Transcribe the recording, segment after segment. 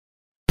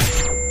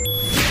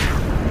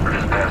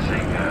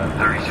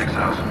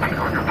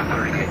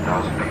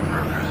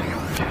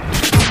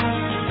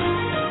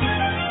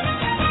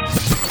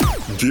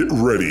Get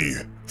ready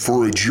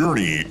for a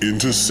journey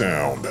into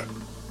sound,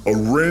 a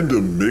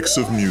random mix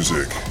of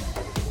music.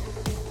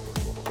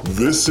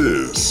 This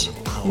is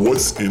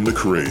What's in the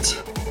Crate.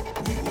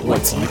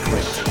 What's in the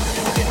Crate?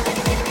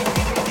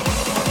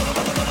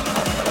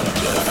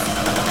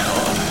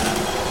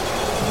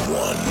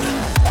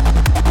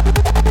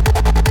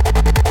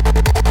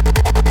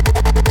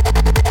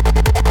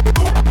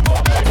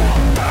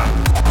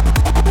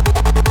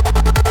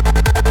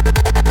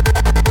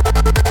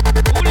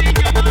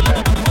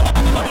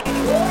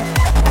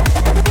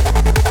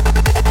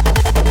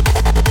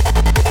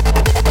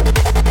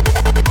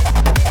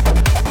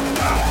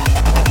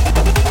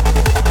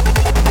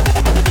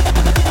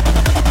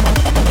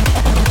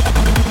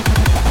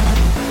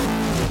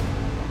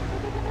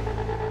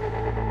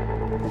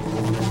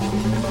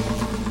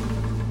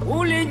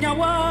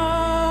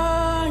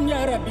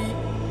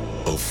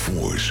 A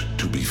force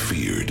to be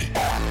feared.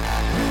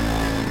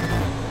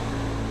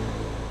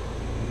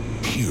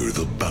 Hear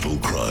the battle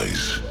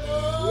cries.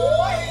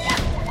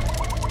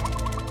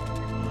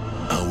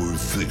 Our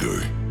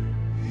vigor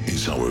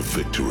is our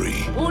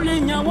victory.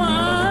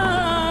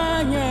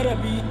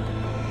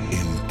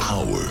 In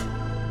power,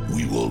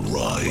 we will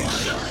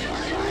rise.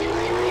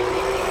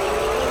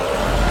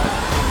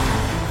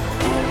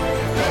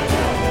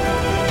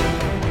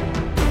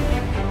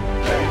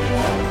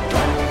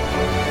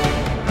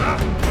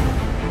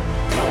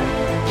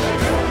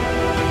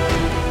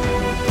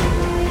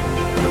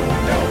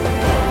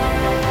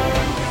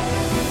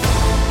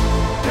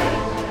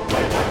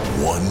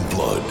 One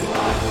blood,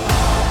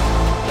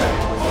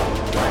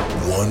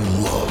 one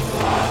love,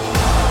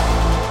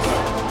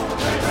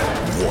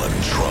 one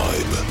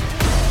tribe.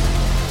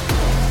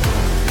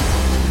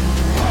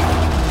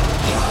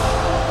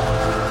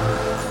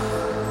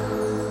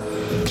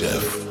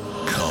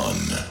 DEFCON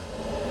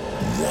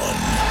 1.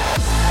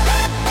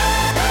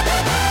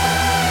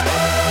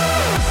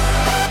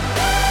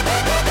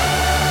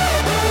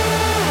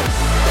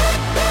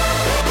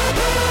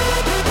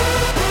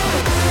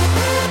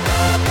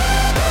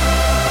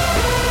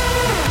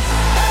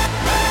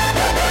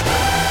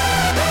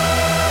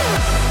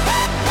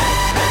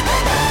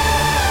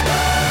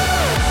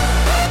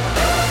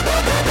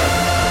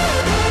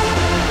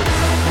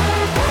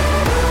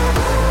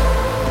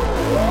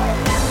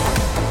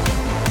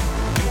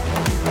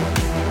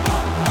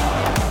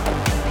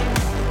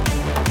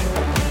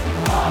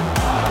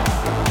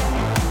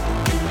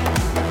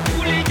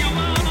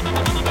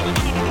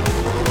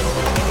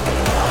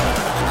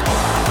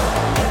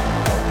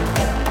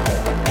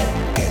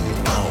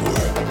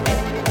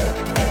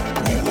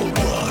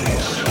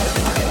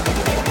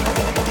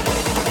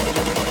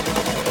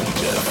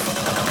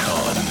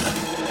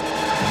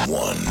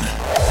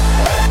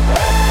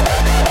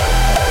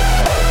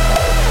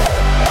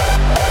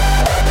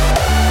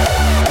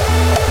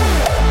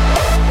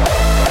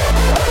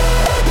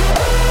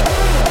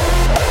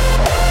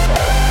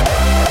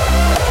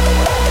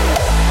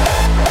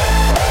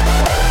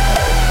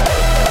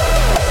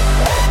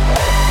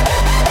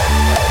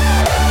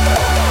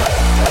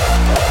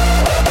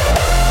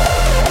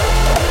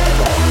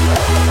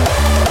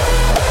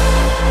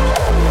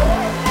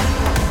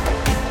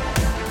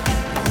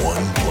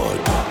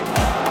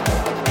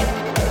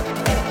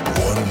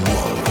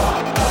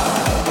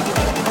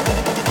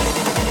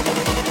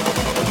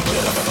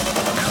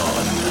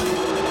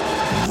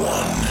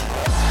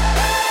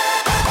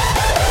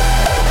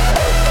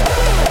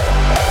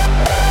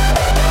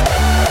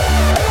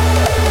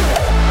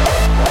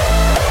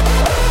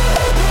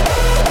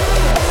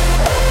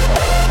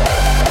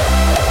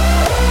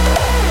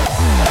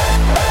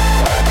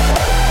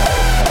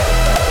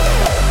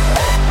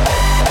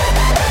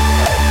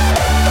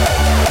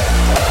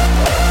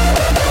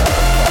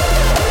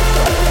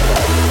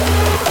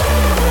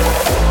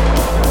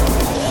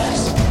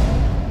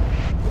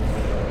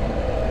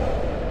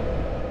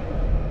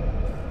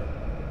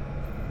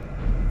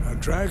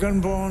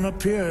 Dragonborn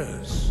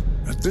appears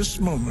at this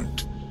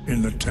moment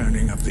in the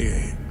turning of the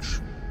age.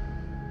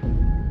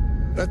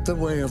 Let the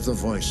way of the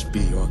voice be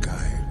your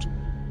guide,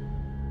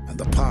 and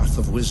the path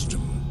of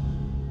wisdom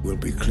will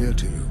be clear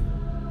to you.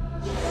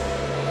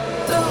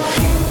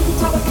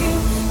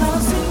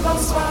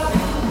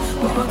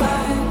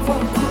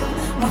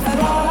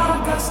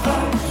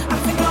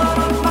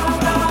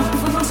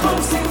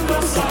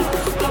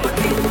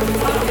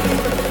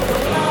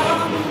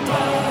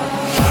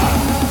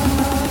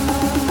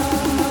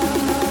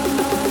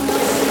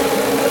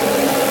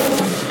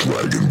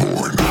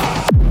 Dragonborn.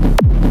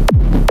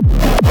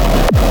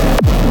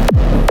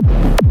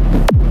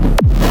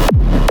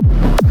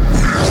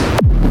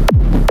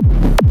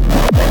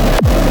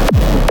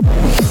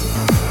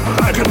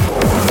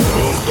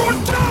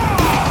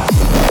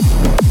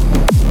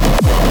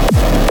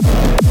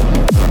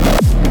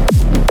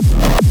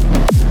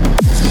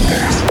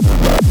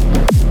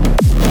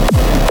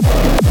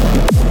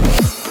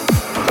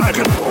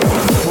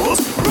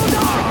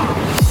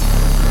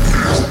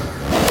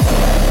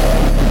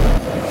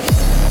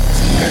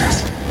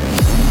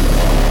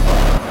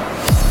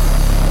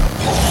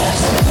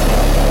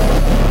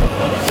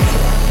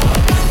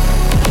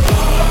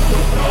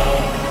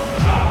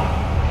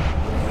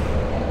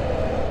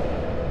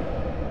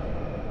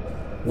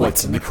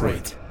 What's in the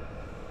crate?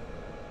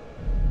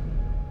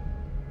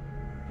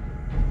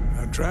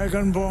 A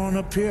Dragonborn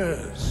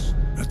appears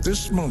at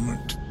this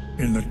moment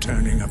in the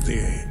turning of the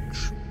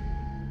age.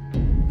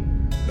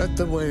 Let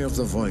the way of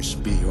the voice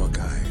be your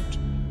guide,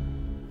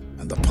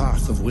 and the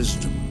path of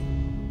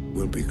wisdom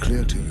will be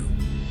clear to you.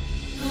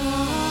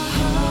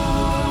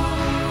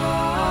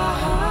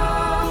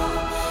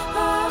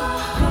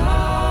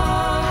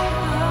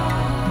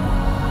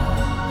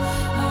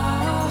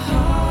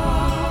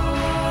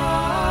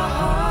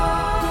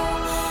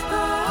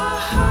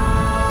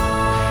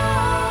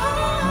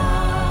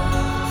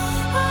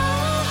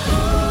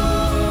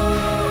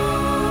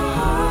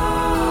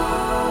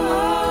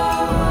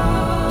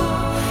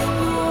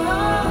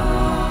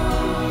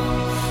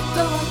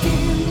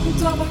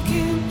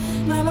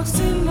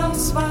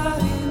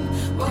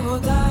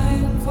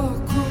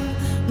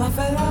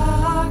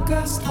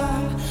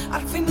 Al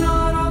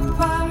final del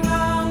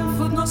parang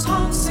fod nos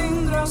hon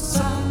sin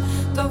drossan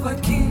då var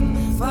kin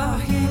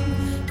fahin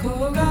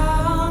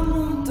kogan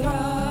mundra.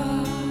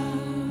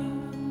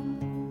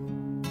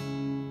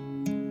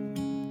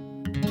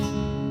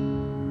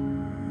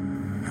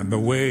 And the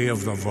way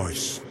of the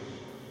voice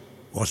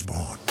was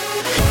born.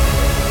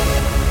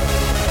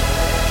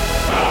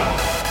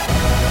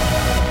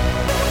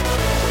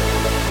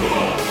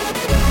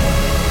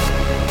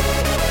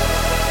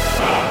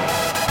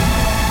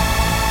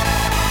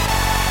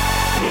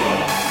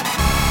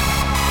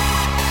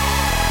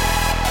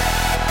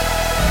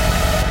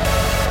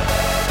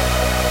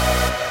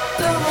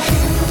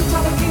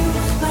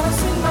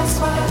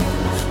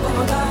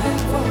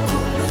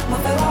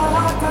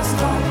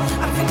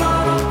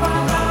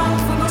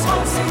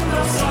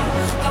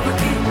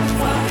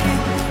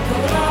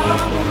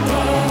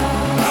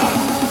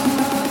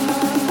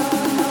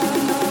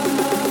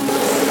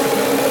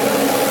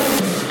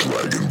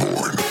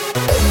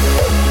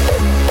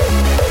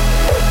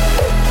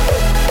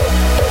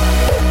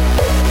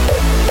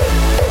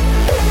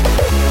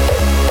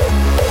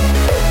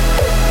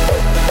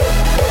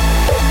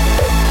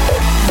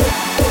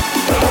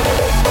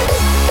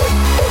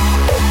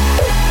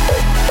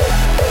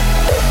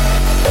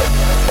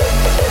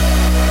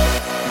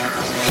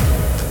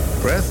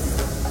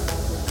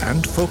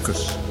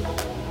 Focus,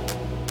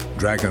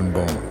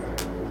 Dragonborn.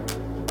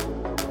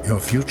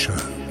 Your future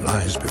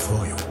lies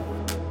before you.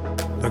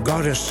 The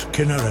goddess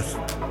Kinnereth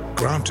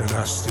granted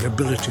us the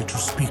ability to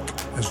speak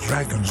as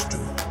dragons do,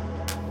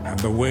 and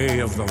the way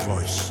of the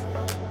voice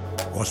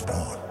was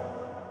born.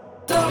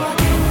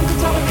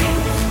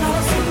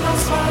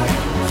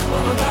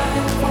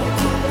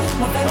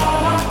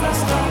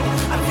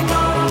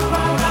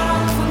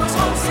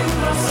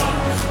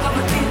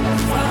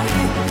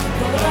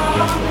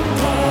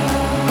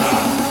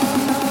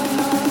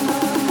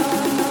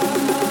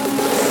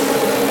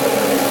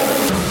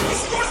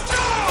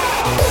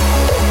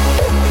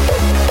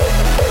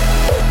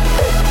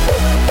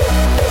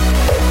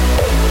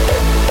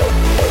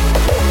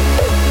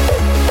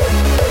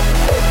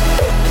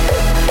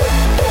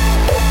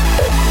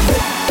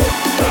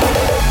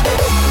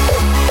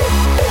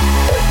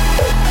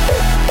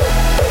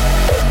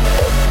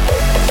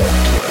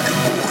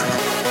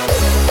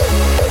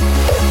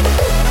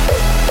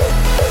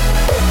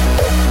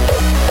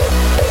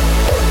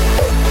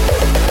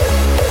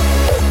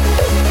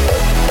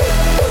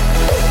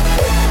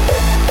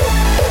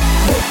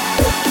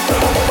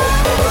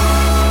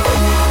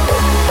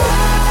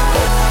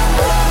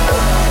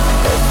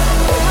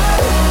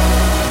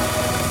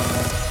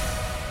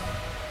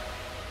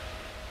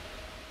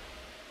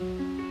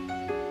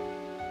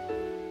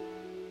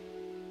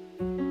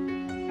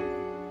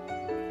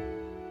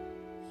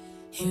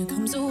 Here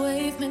comes a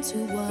wave meant to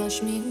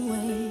wash me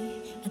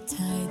away, a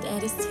tide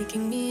that is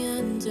taking me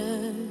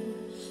under.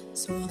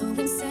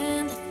 Swallowing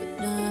sand left with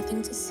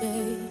nothing to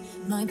say,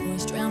 my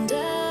voice drowned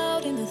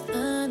out in the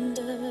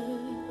thunder.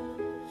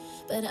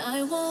 But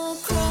I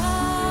won't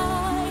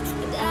cry,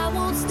 and I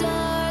won't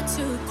start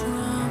to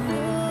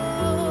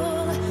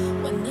crumble.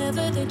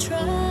 Whenever they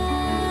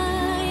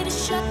try to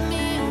shut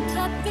me or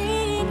cut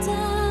me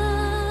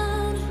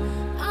down,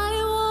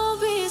 I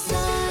won't be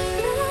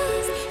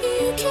silenced.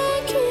 You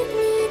can't keep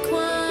me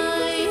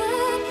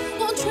quiet.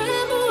 Won't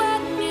tremble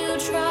when you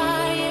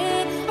try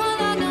it. All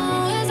I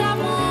know is I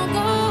won't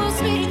go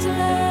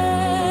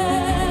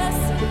speechless.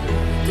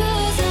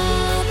 'Cause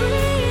I'll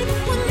breathe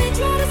when they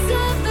try to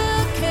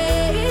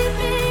suffocate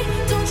me.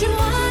 Don't you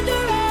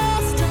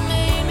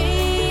underestimate me,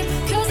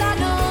 'cause I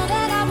know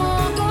that I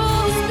won't go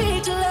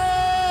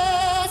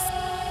speechless.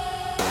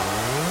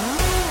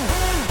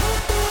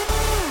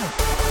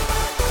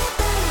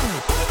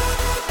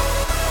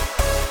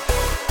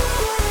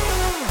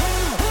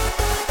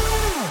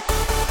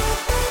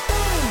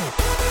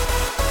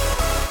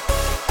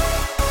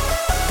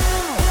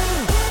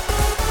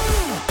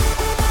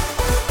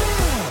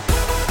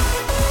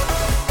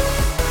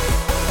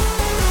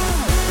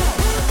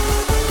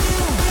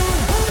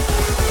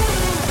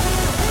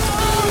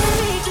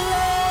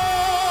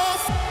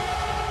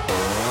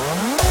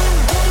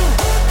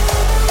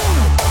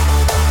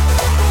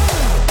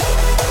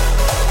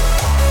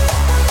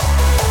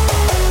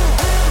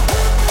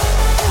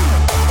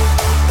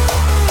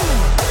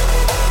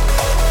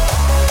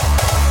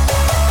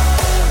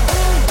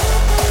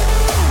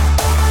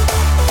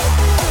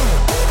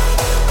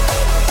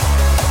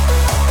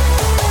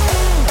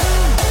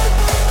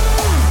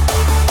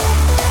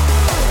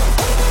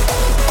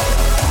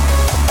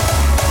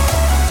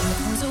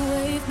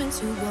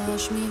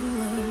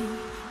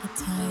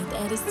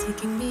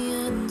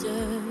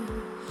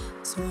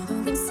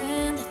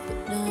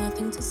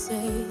 nothing to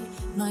say.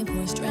 My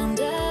voice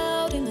drowned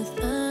out in the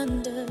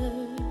thunder.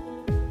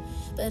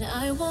 But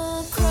I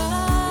won't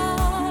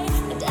cry,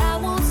 and I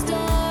won't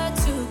start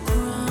to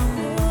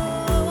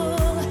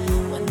crumble.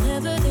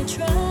 Whenever they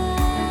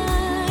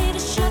try to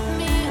shut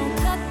me or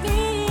cut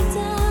me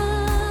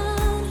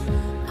down,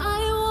 I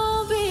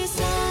won't be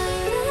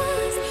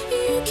silenced.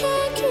 You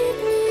can't keep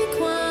me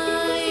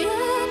quiet.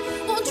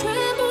 Won't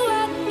tremble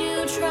when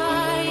you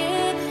try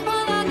it.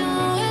 All I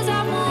know is I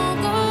won't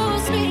go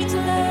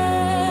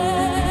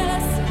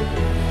speechless.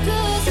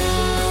 'Cause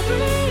I'll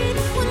breathe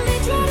when they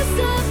try to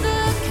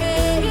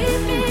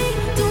suffocate me.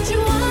 Don't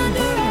you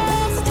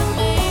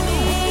underestimate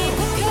me,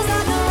 'cause I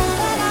know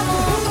that I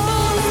won't go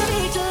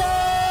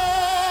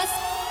speechless.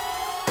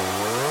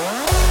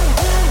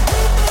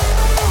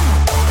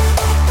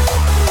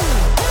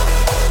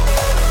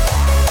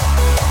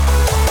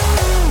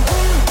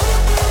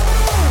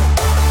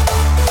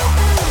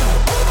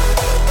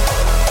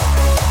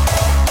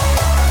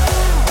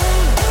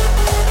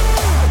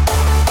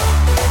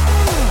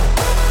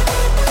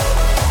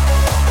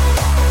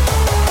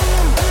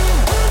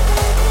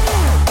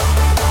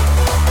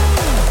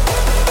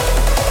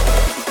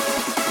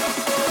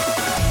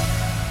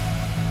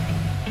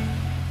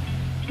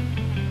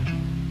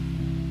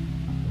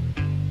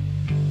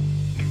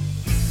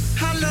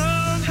 How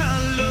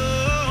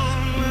long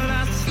will I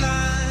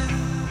slide?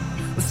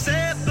 Will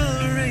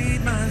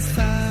separate my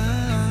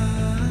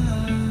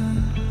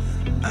side.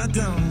 I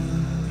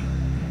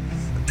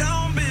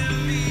don't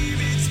believe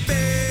it's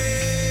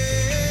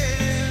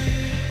fair.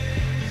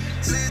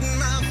 Letting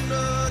my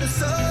blood is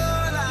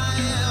all I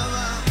am.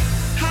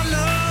 How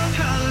long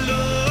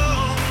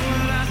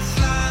will I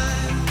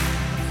slide?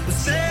 Will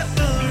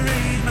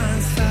separate my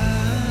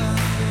side.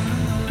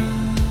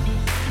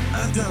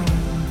 I don't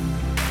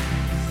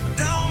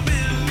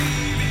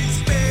believe it's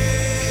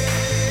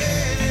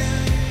fair.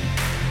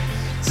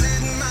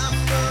 Letting my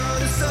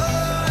blood is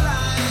all I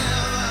am.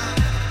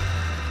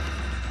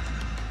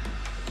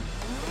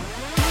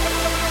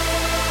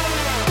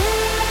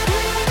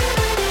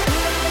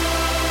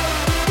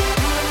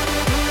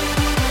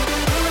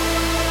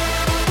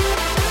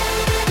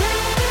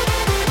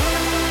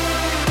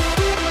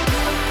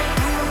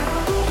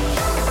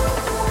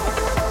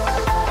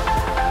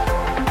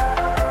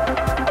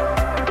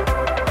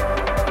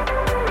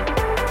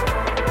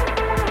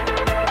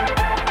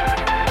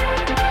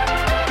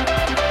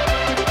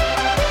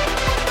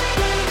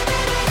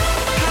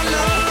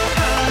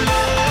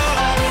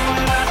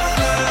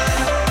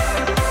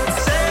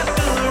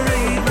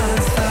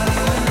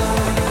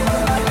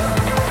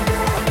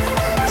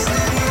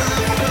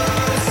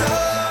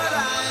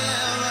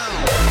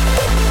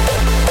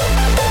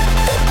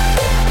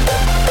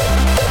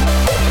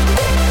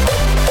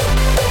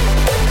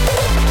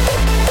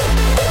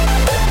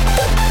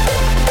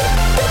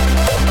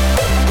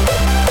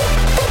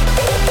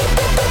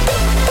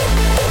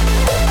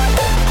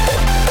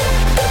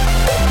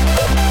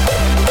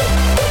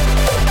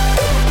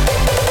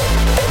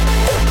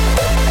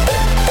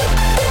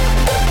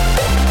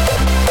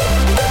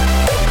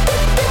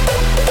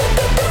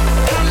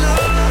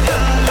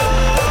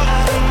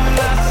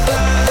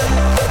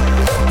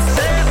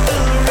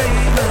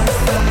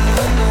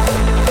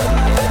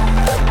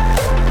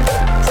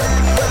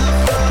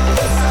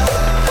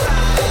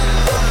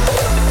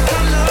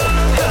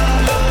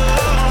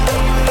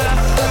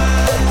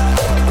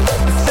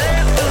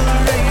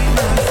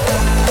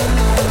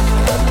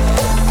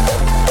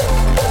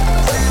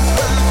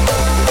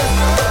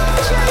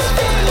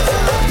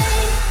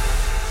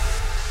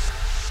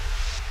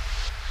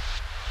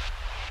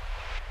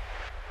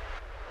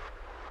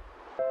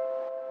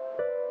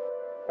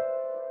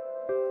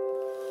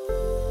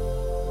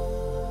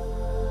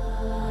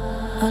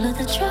 All of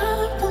the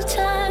troubled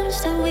times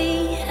that we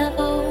have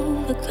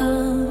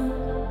overcome,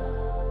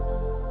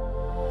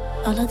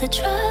 all of the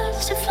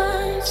tries to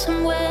find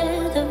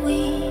somewhere that we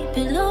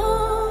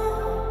belong.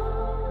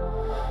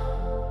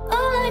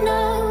 All I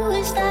know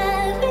is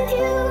that with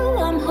you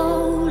I'm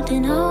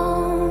holding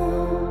on.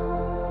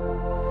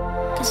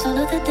 'Cause all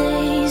of the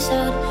days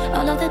out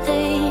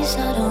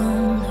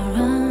on the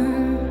run.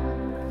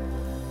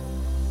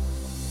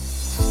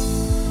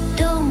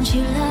 Don't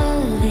you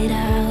love it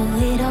how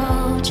it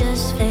all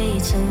just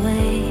fades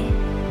away?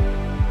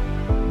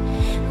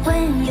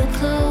 When you're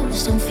close,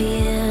 don't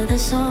fear the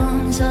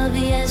songs of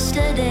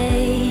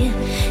yesterday.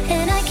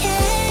 And I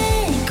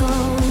can't go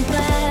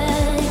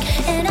back,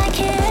 and I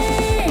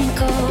can't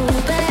go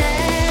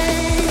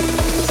back.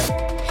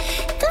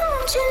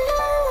 Don't you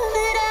love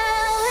it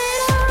how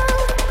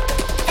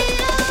it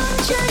all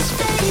just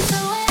fades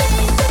away?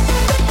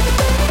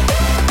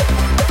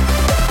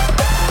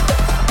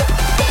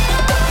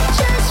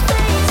 Just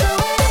fades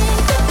away.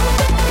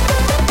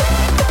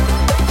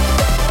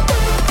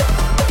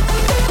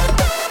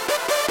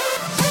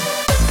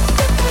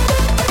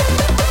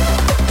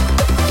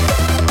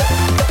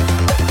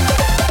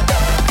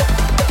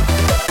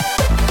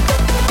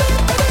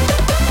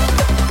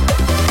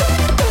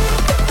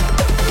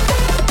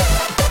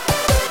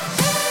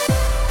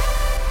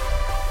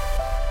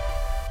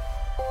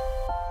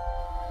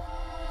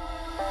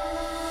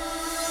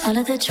 All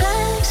of the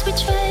tracks we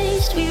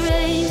traced, we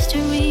raced to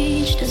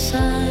reach the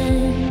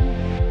sun.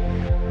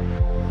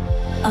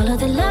 All of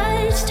the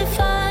lights to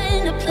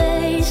find a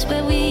place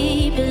where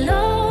we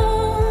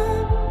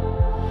belong.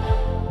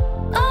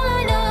 All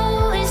I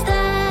know is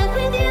that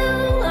with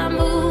you I'm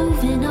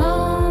moving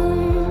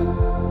on.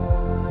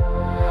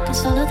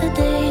 'Cause all of the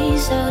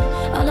days out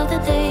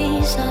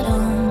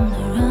on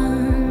the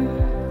run.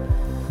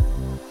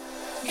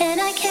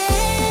 And I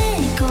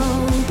can't go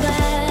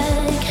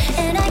back,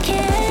 and I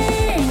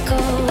can't go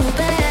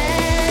back.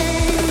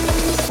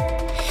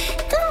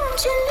 Don't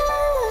you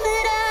love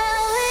it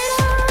how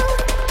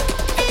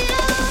it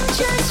all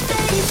just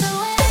fades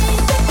away.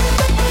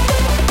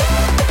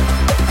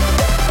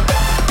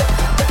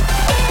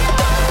 It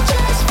all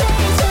just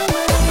fades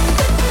away.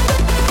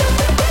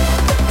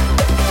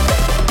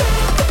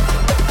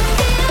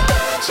 It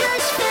all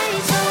just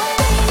fades away.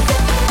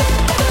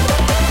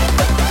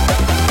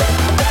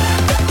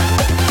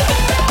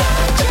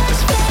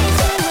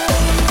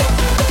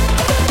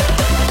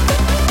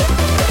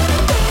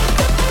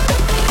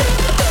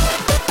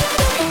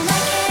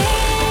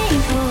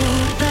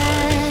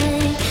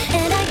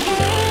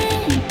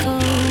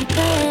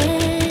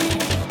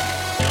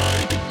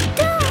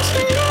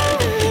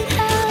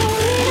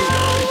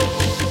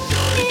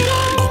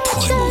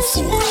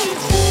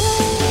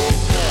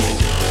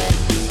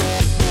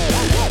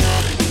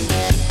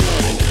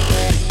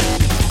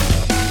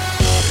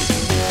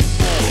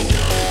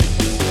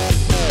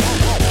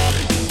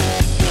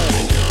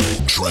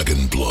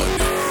 Dragon Blood.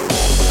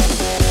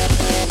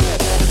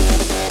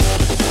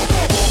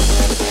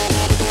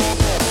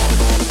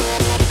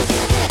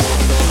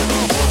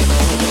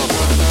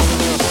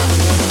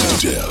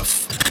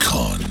 Def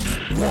Con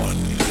 1.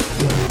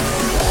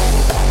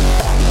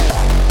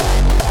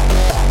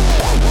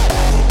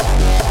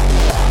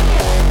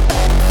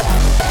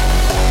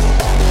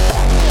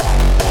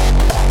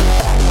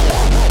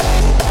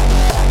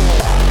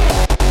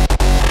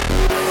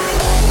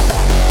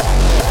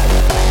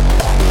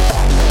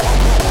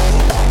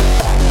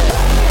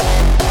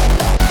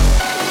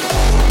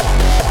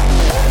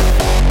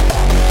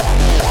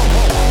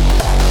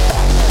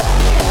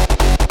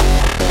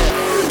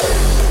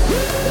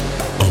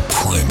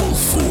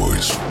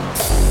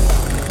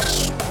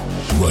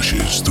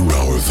 Rushes through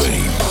our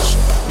veins,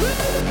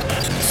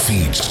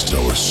 feeds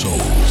our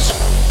souls,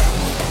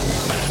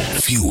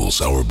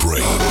 fuels our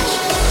brains.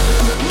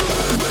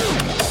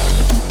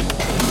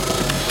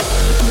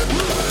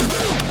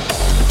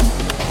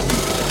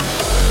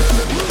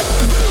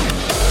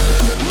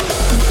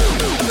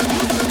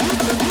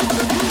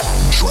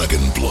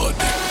 Dragon Blood.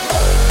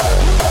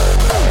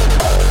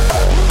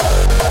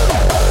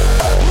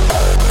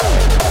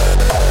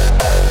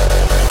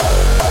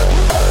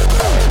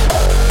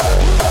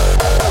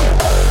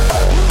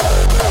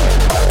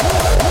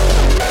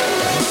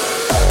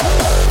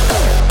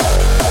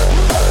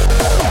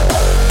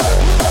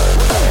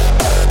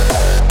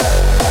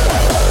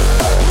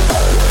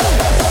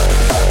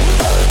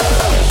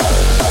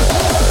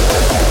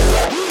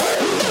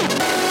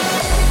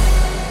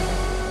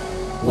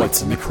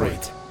 What's in the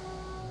crate?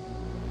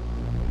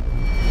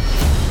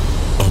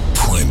 A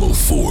primal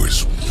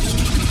force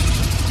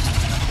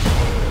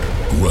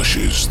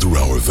rushes through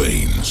our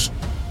veins,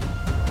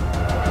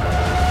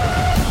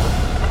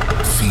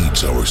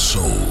 feeds our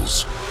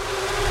souls,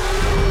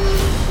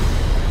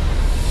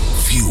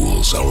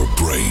 fuels our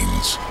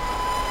brains.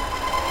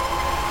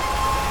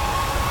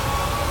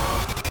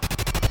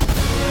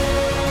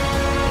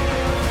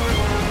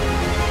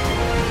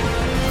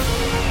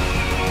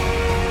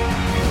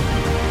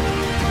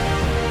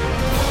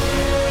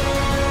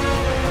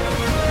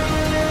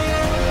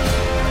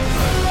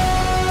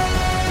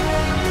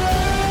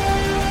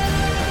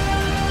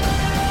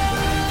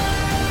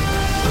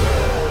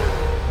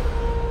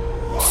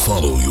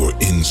 Follow your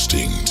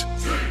instinct.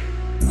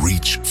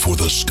 Reach for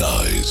the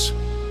skies.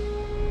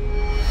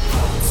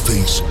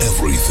 Face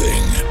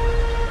everything.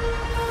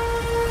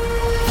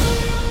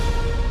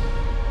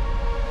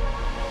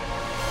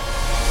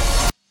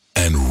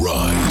 And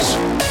rise.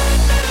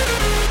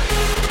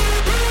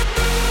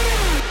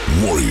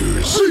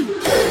 Warriors,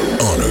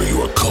 honor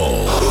your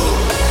call.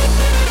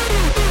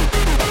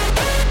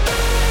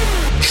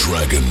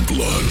 Dragon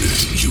Blood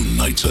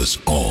unites us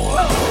all.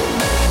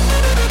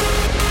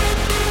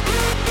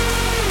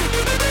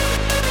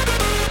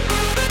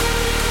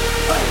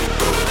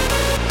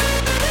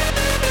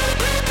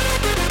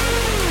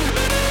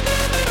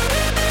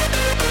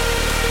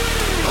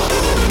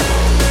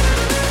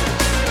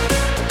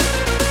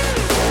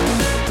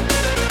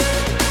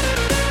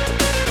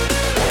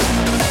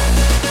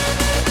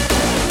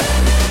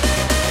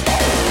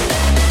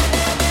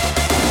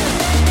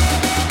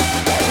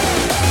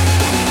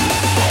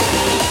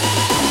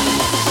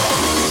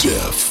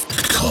 Def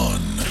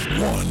Con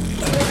 1.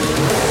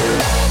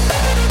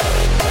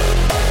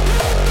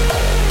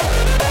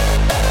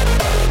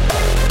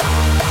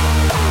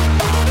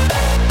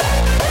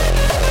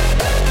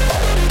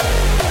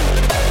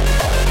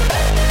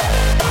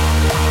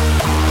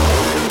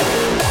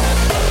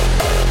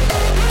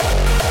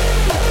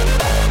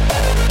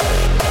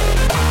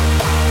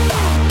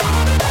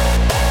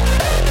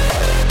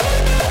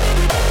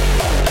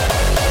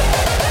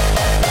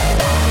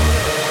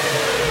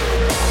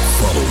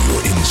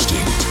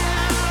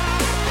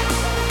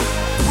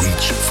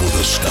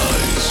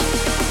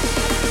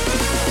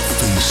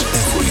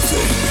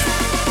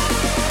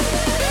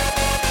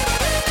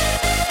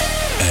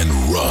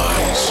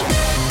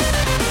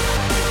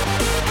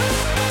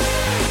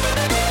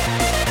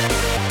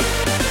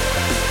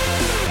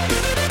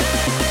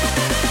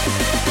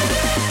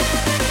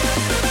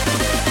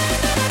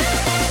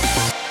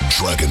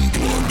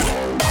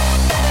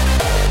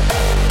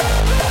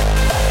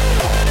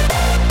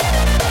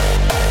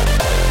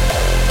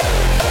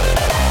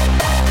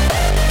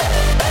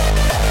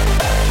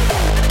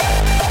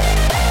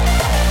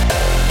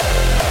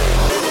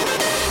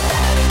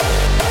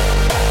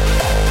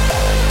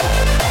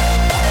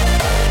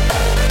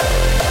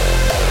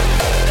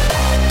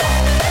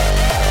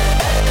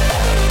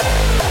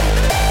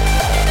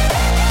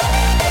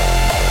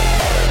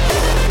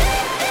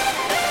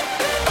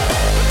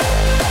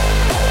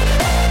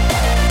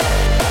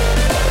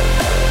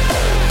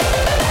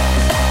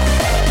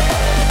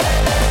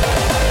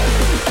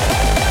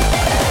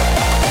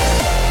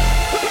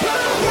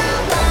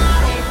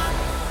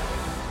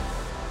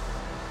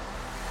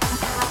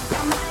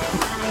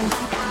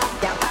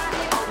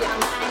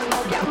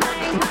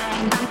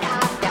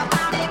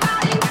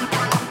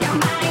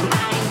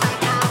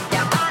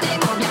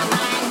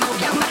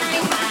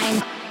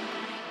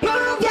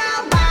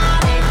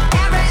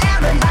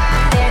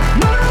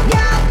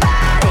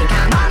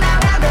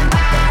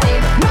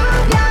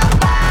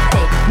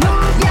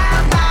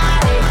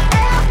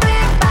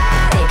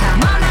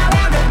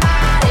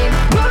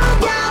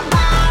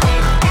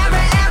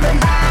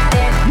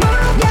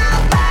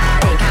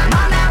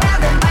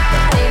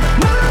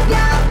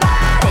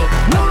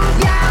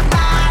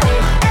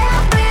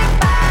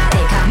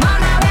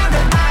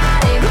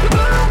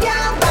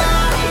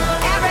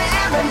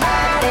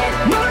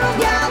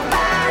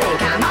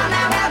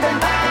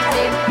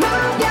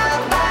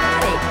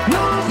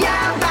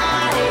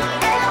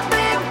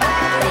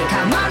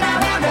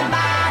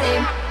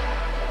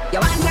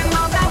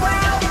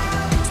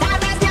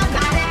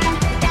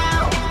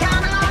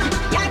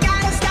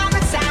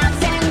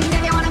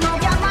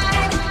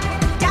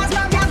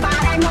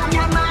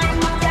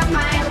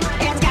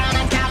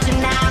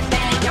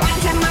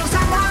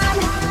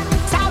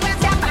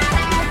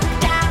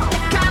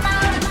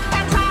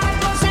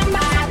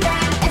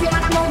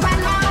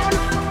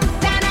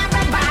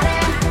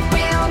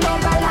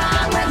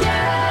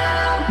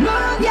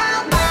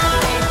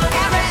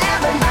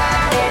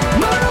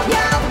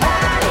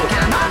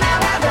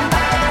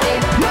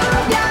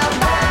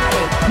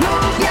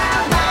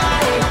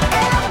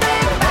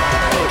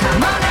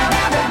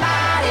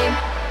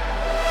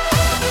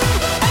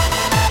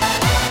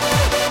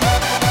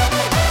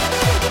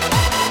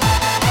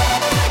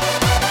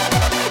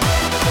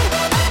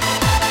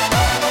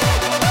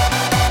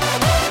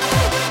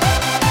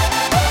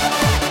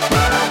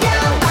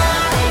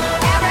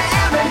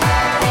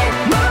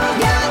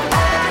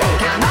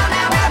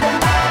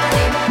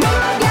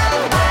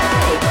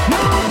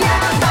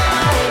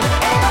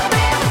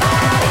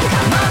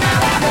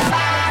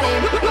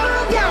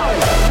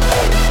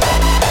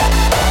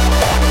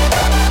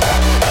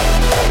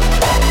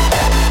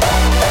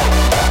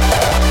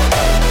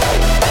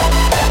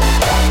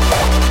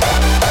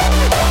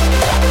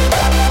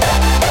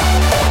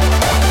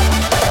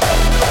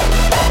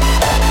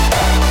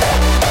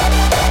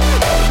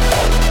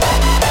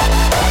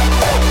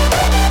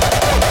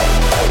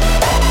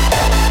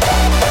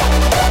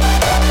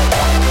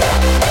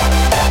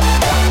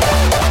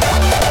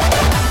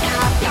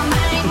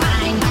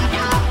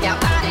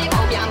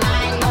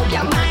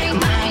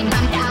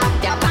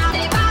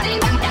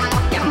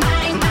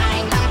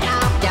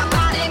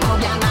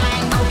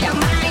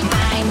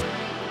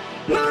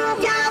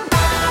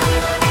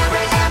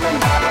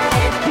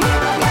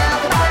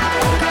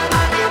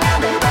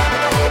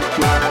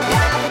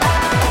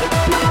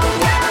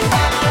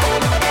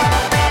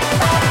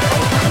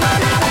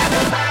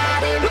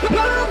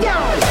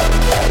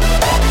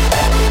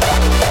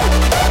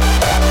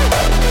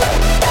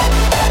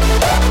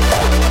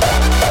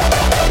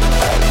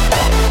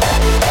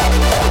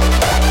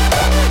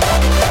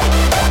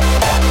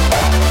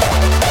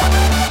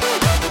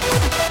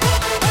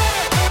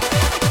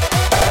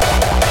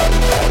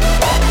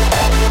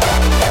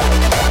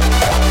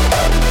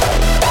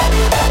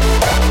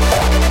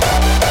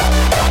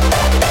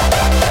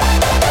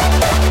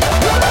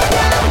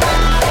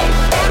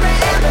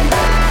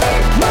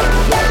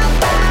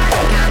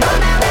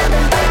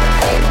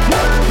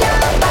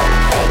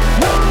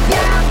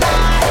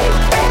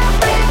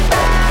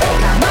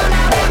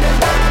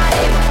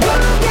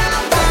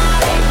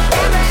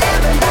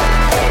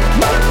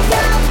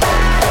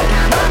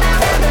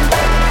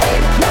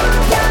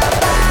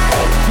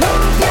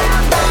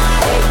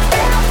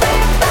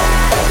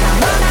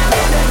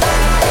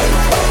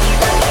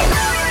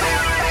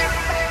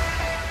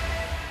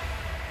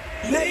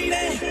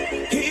 Lady,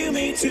 hear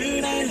me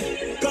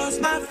tonight, 'cause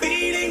my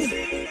feeling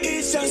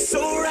is just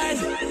so right.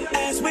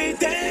 As we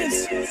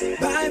dance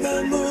by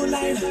the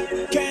moonlight,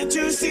 can't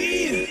you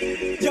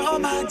see, you're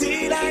my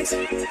delight.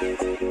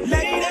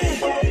 Lady,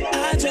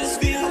 I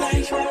just feel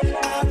like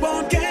I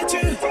won't get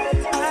you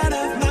out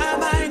of my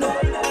mind.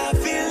 I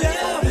feel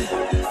love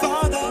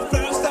for the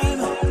first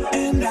time,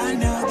 and I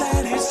know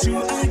that it's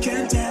true. I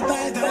can tell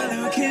by the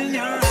look in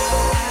your eyes.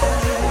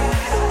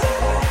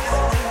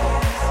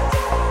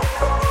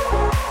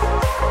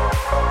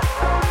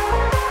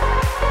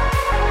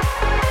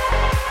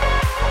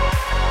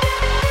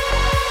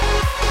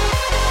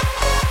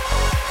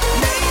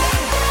 Lady,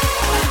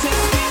 I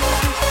just feel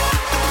like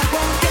I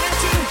won't get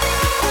you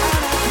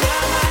out of my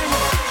mind.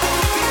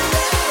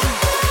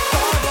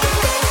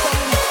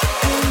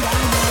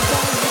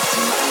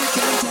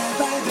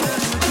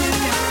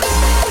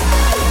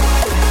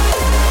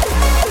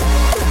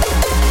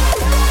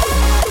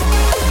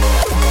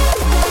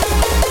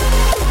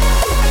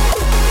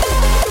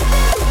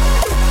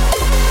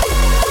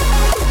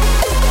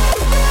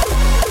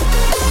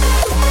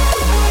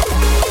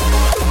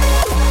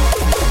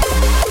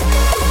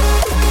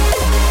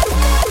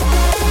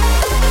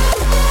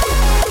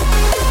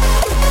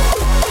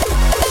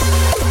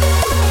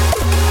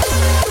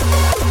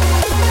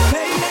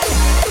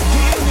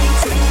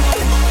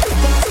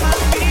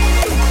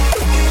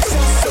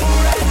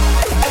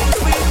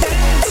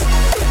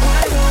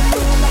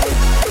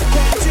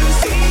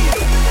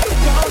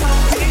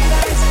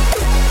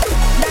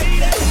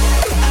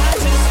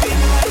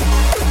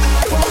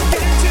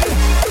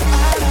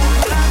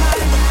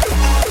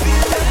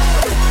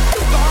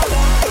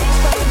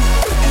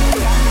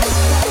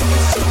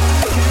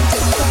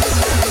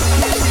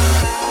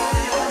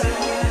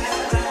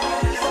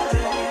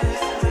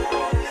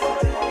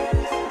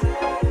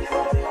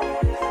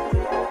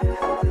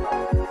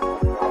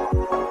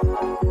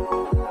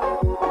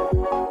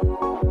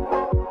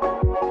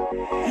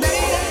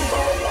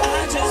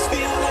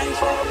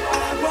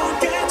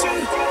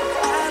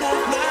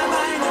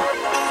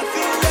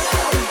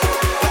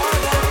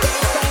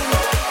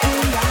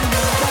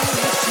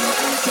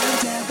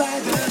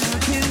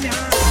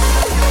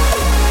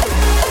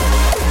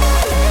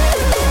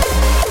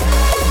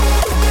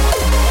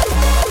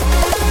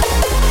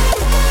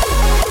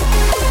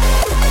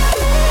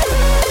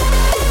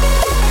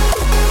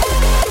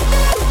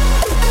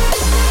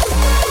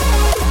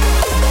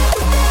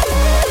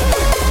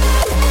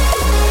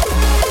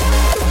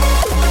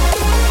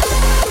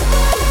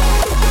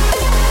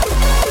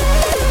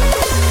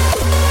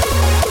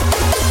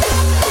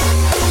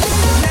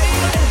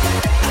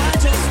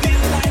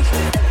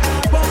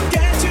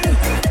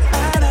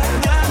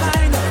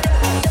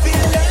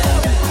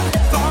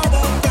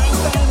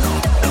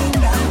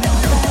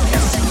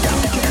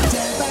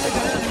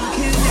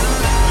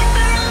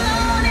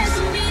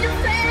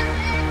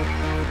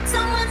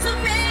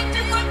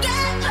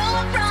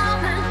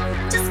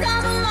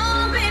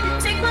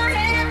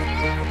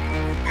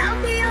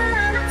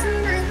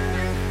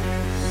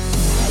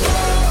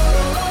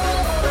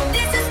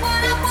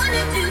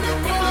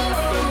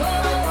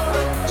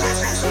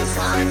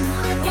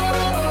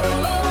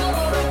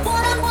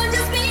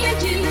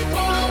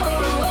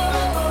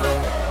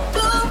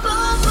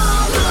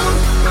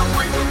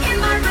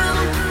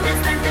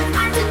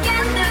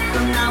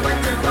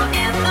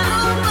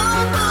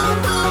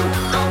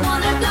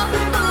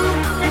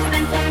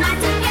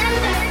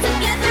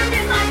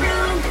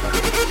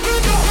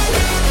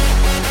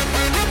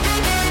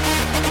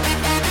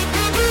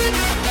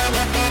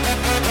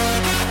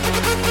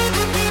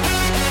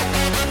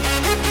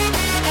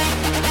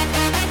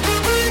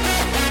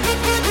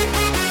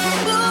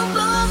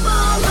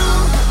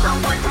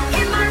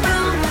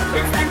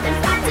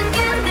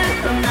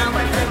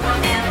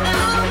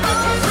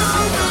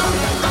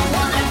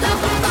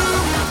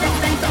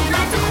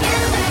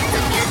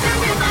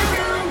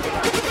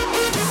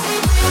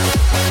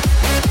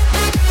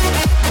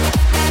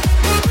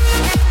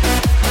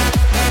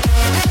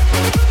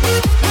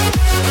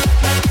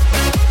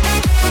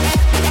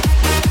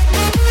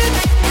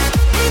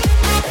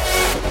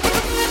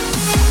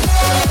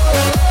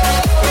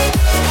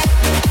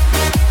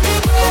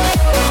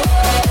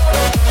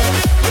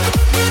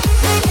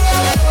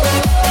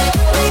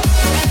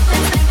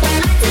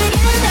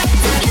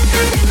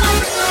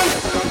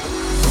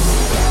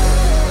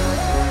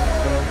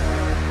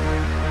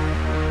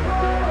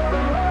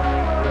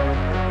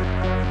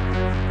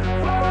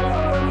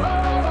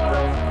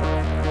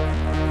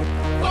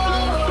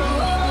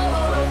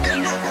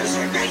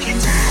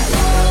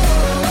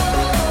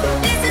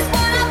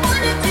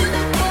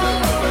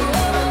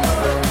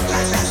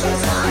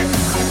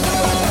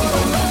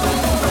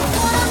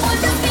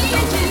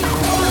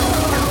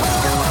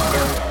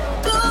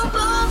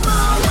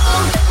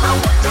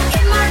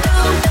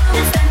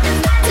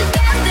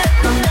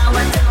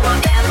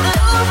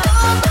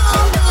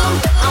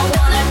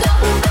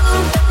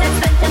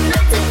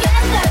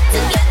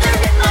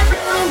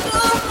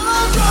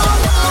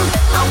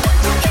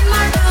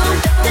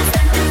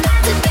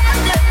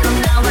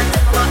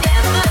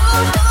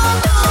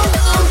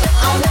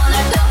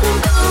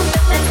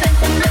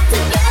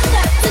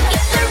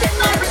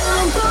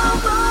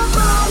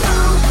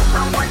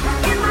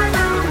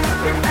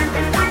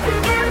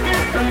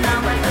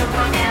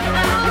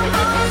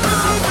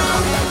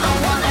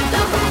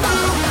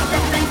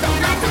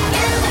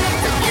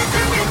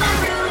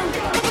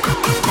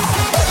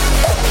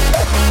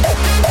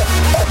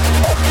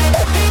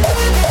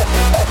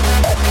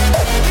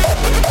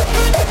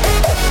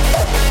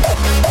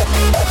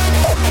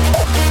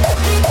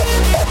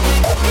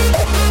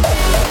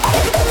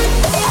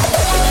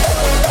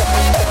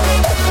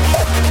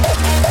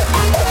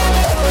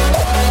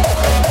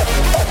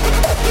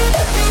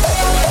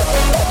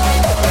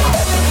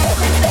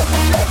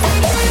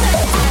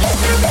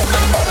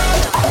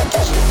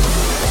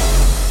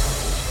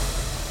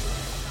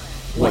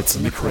 What's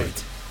in the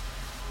Crate?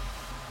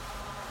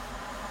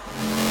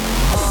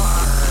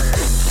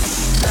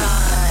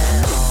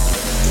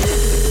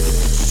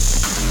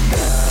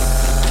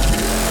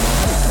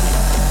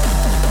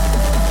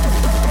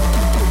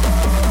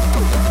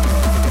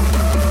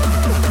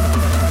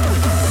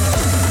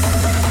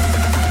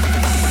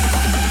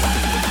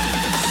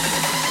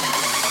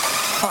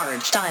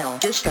 Style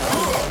disco.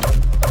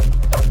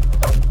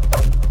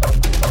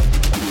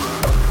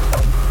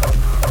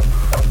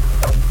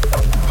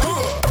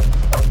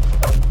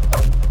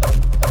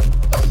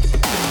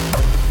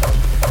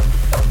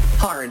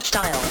 Hard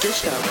style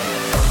disco.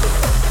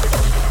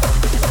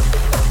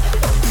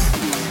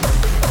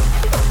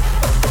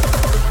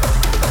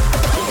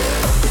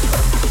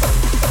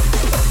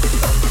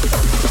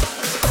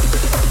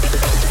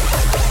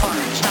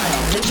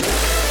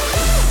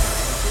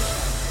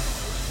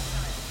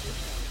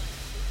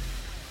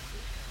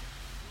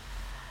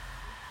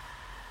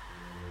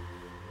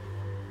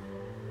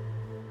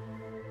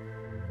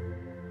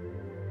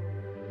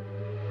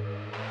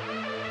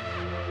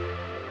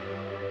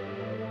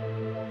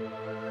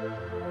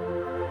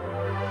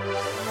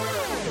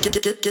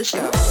 Disco.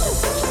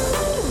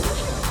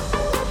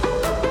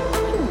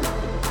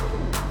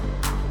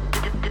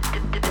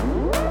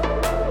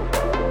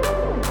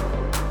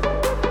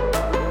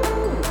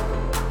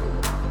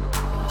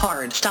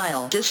 Hard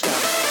style disco.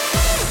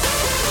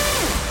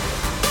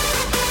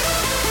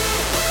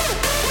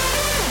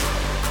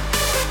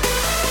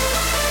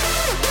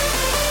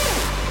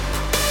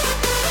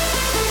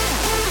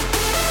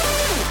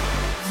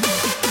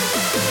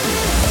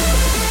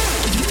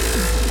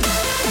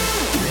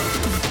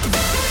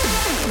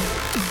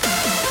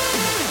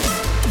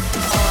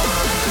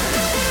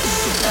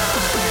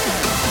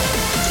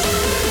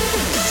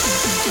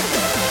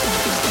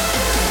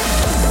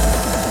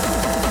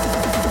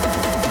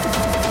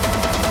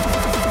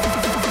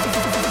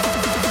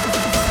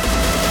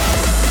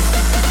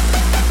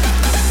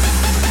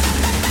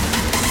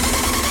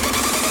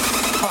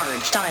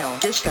 Style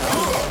disco.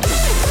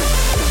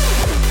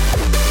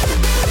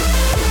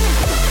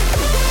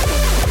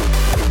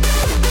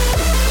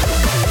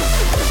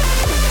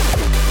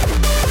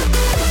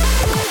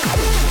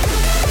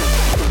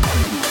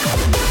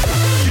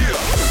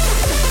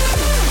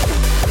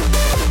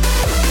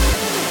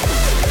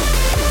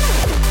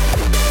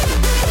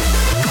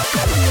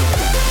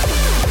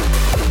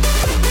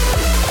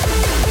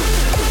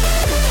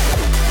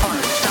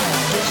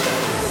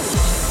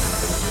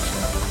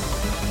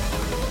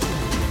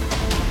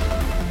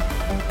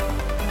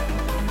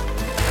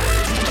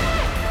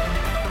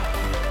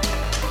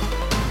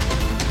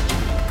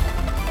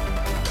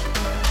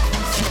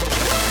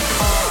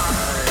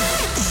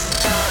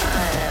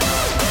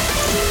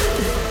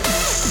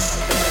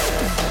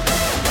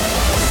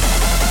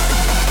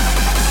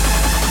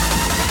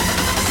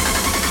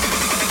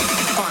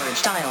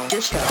 Style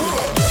disco.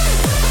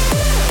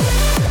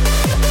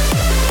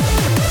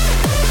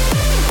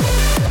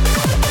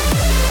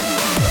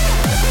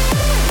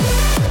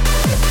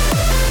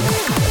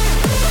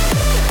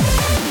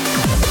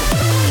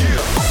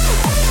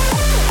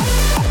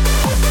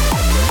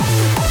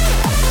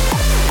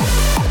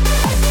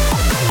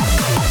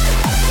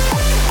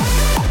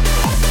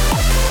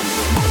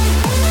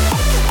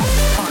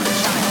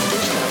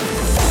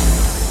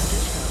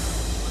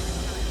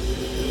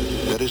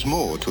 There is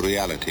more to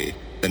reality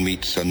than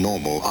meets a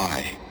normal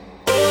eye.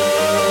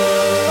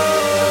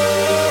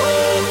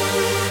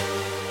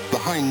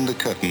 Behind the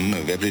curtain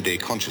of everyday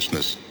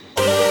consciousness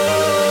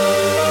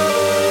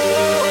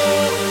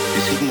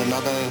is hidden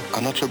another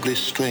unutterably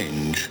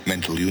strange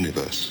mental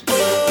universe.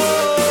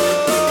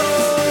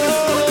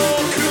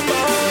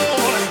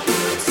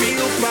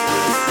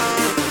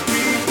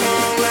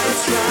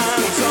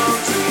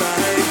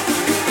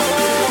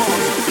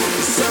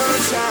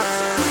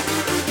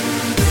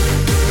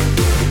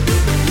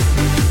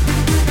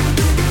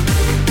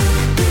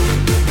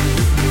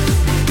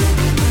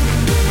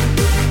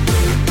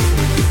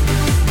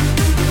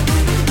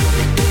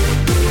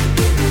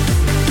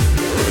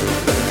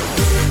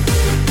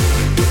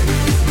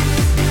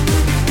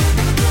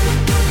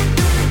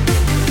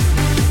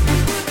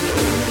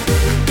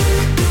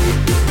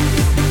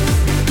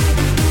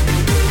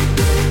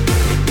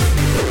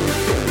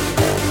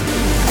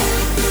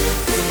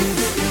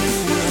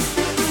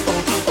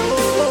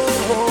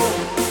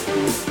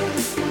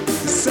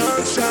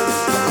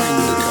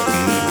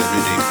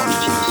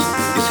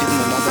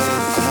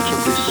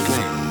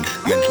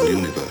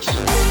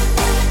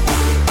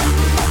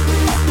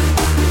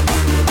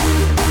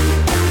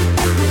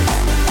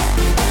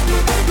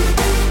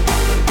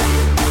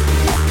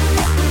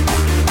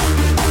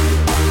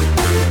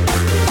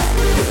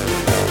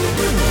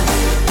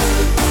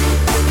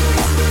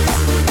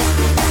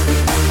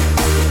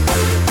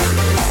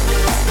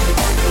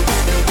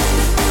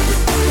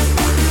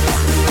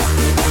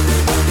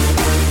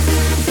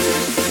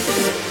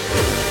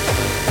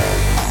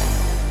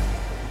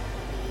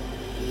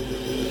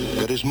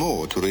 There is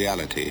more to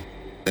reality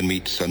than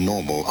meets a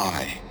normal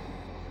eye.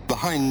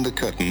 Behind the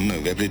curtain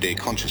of everyday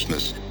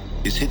consciousness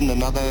is hidden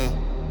another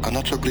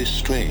unutterably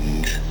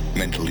strange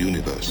mental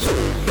universe.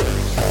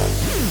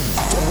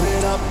 Turn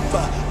it up,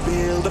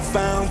 build a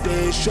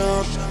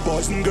foundation.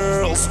 Boys and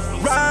girls,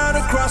 right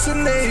across the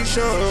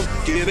nation.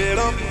 Give it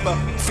up,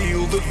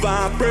 feel the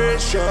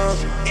vibration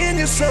in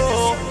your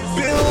soul.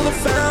 Build a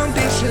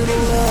foundation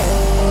of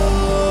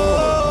love.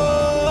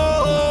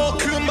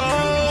 Come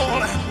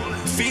on,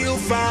 feel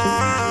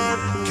fine.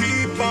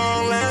 Keep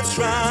on, let's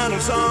ride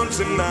on song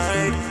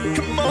tonight.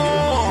 Come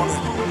on,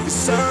 the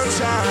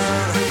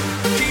sunshine.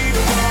 Keep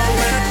on,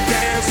 let's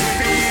dance and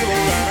feel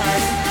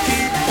alright.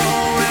 Keep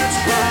on, let's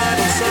ride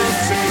on song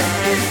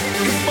tonight.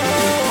 Come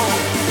on,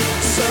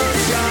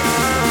 sunshine.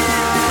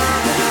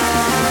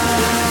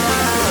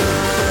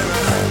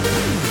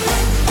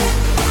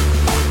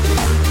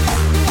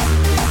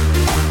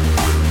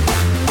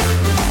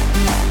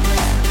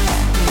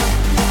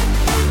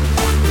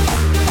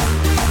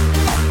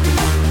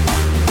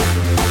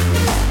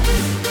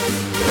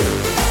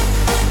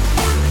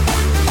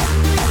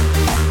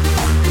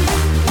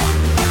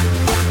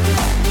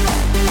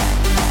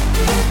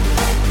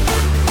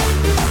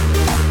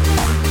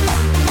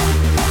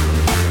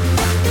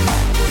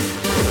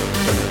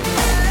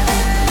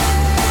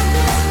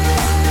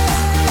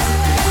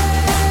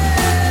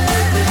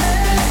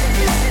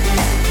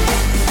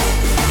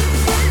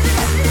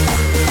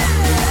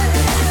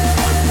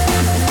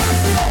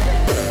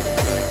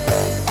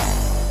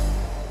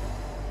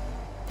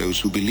 Those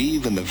who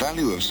believe in the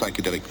value of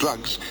psychedelic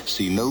drugs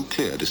see no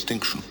clear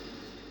distinction.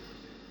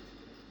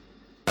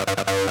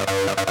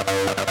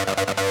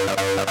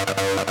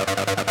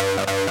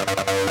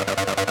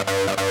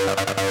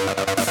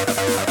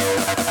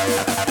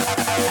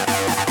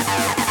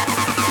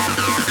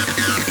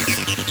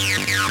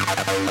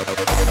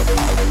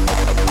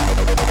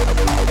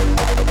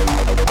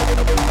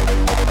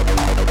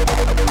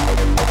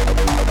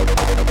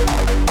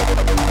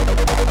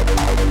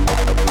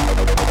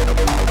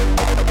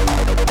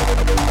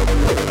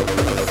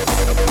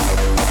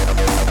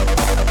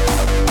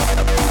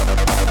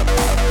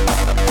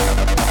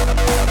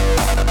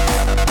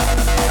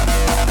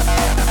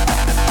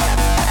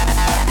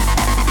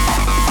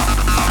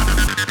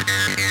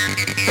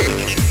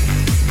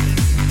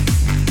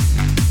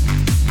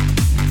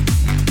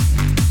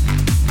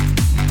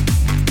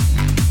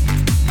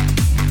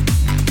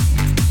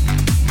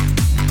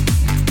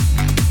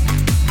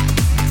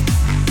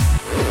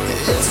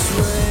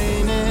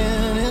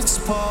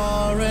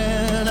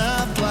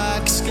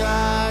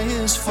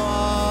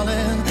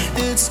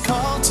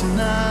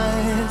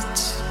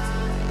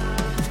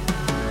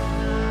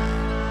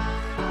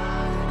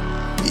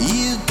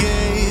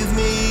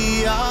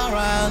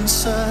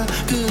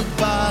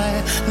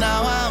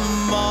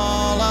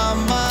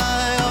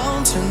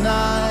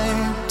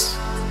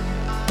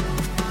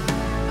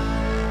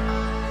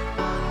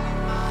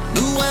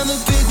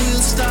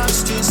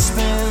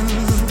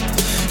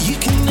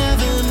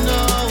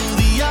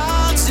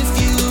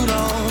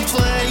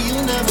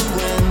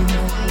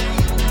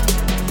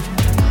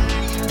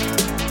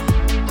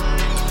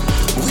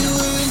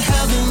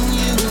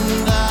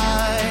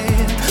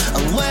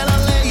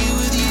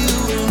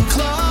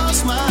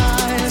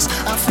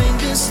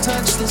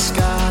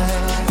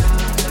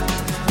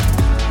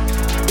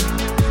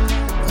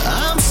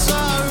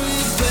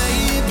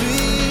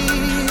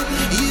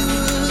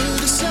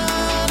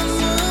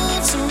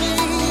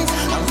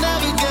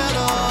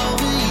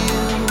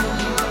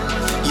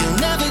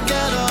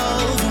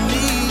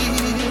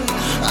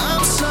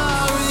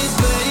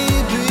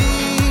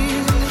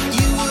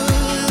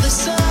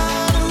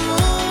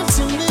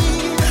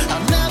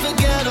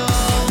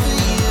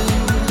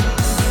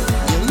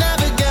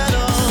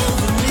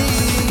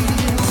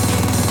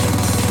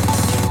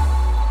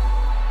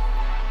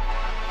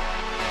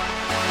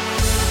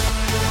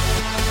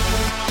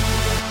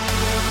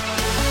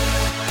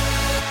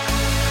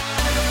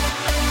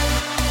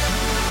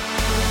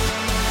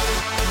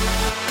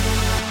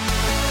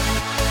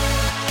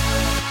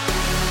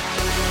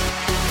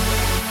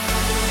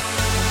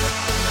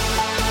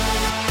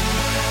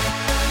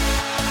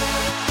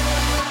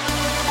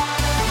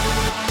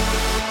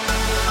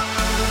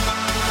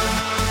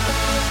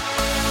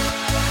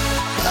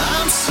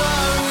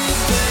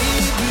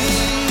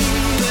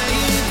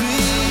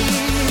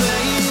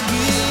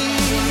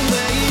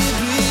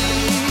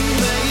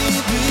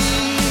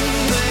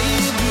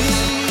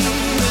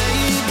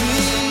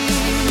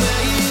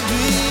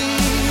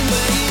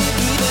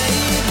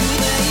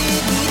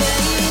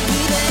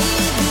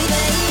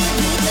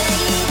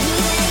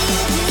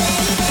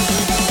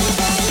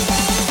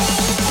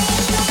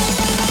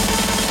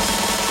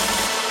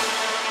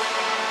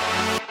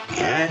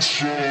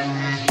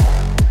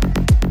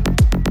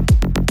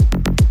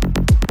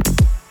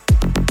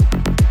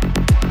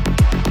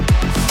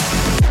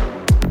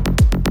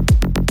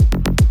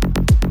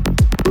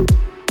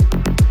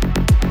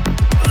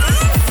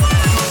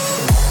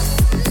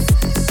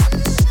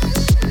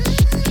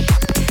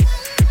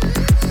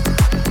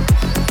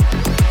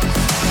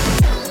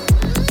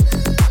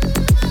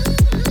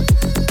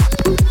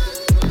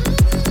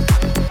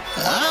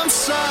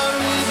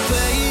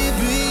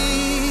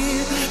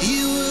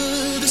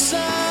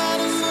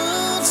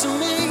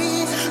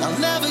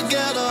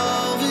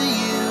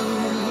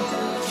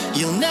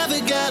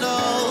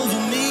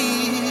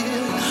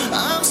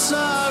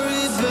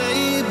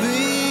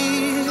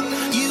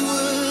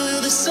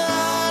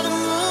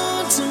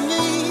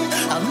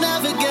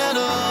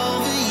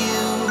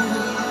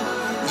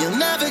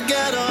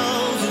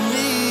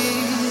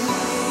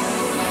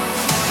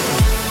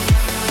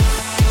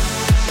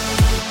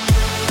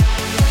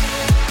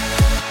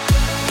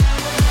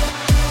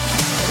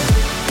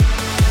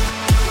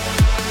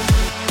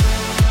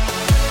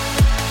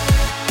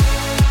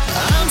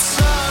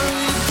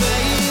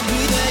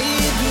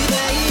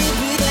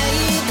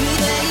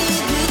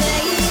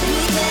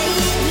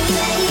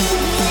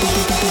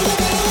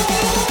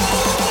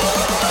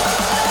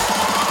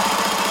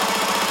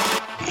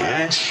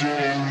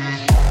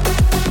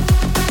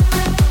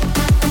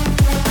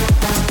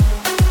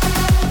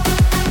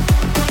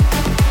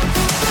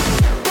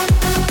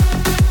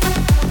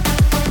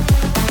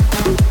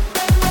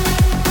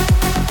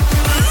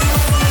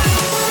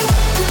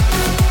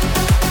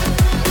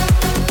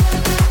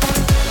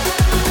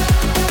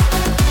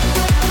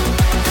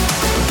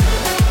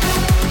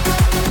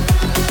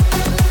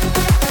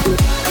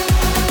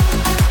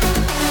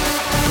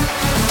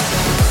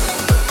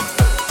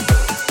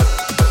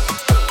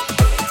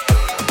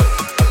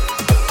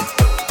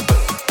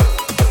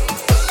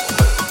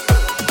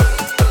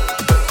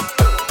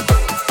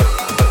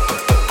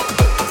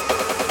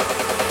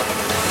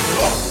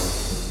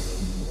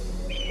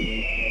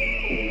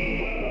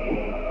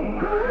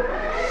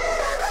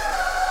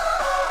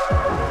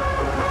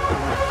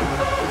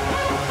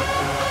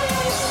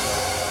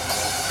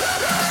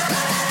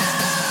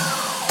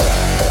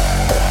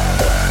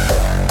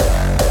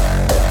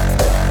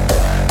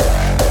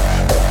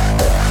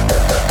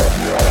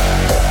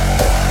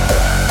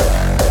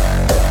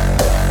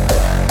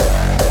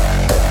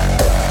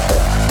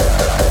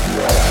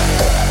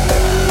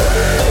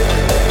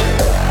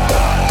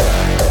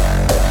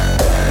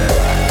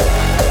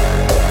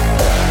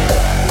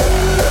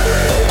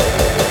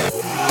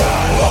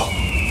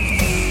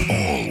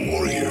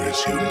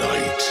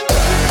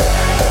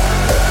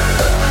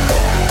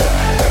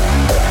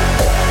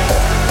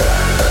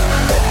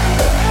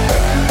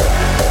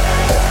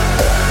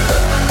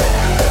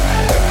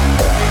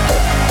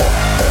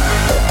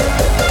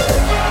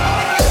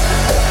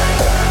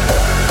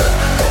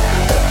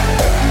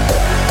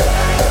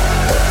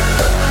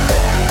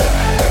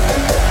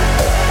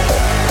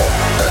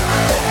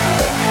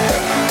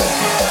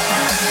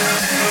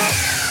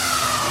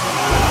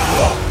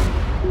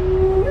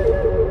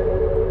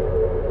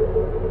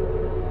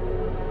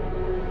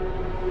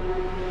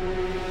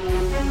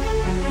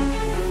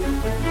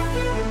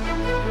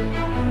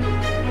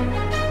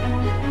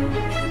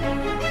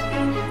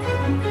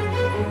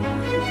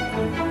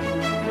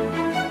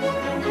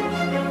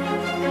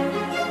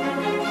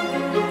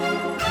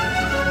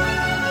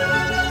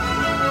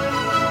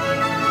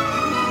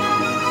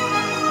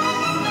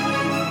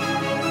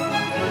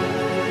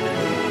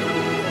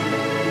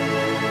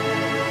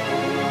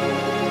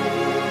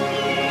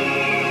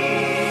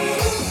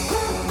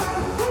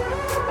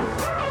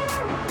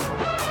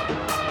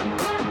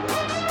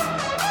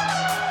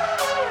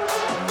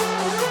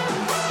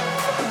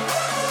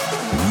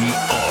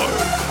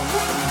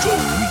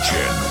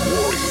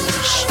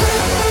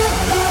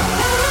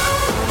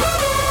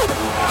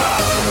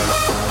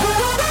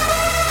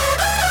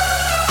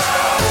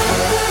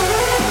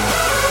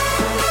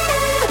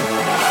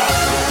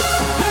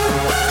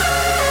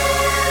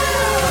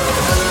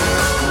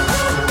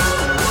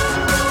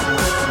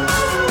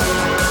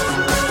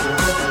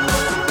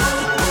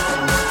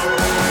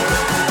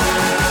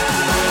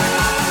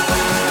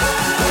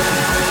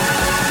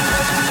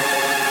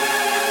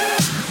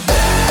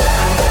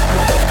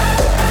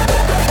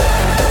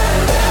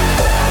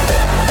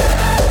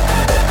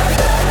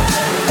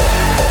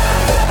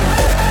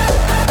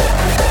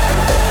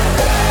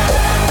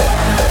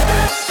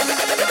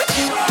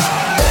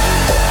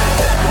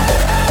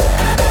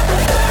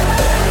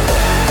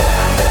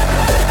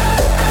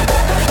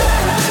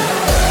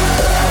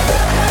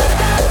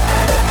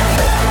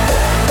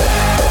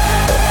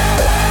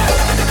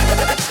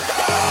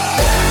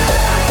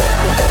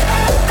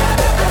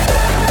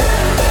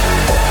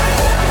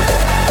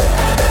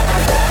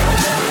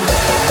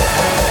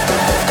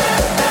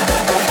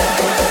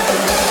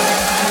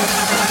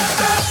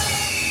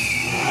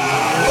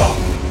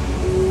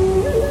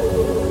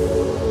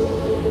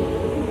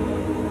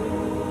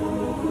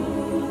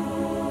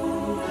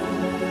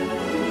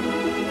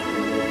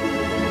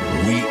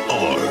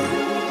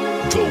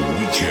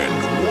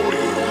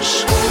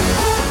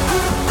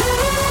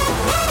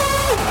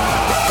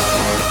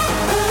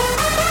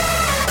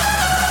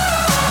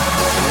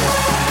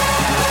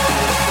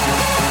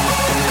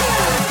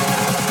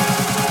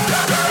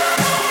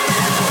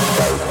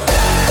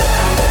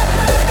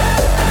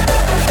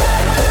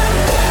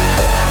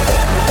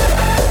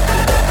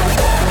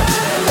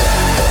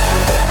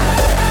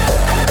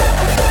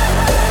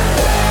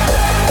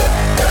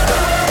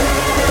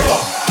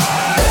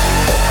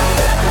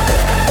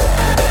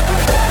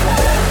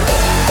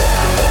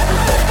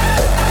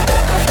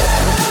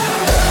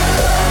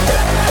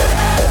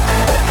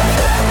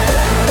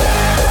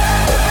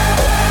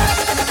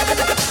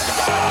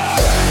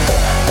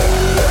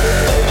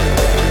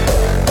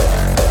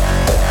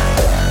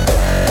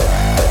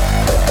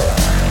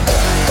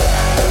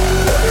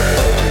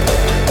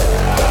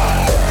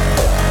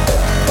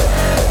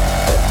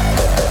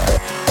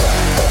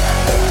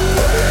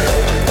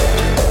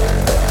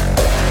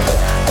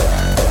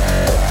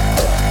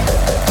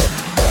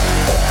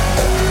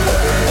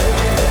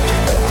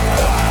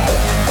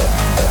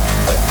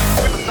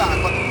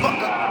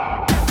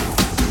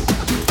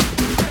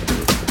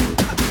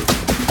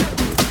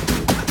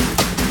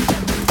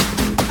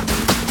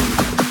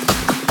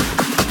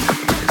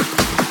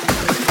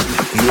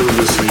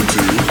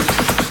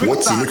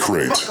 What's in the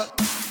crate?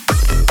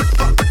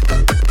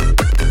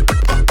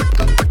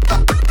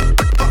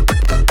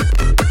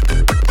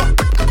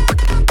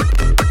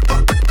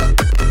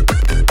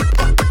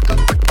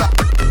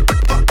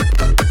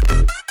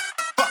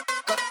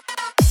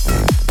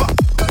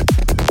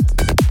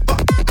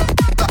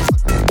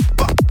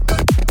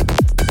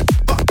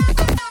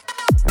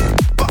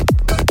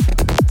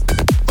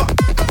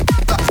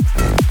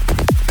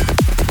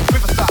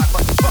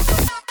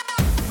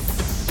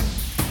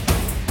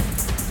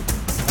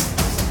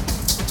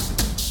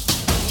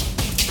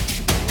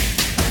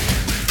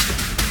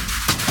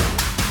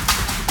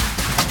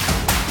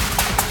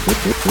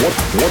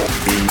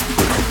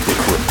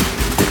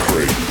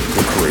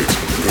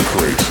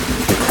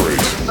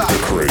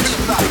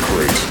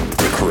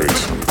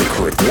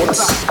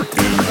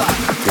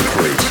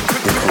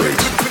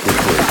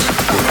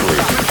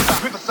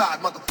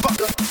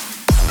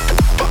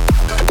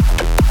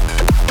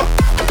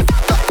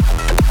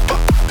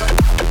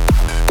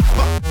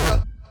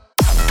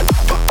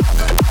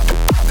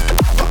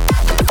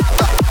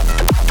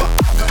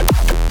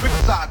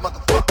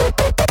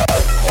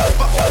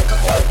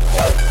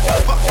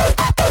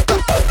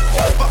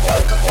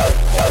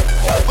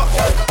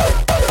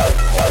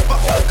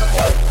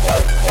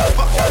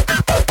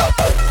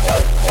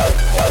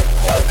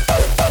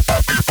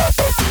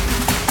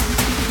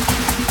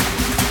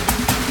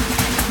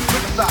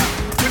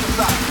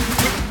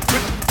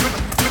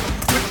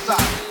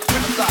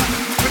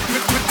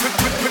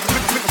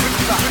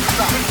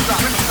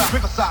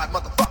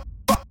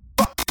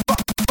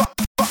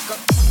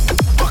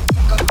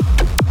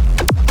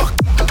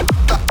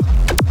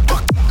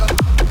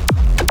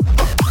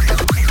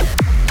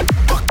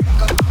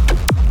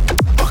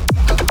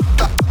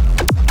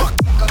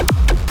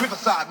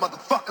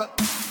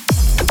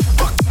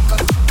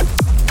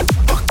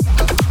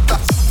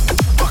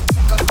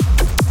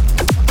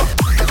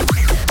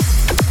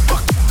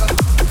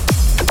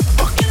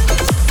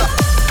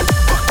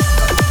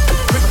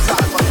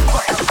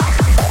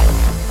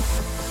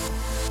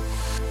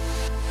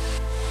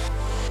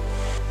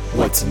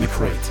 What's in the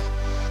crate?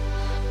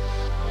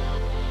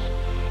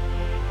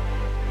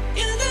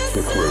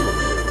 The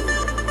crate.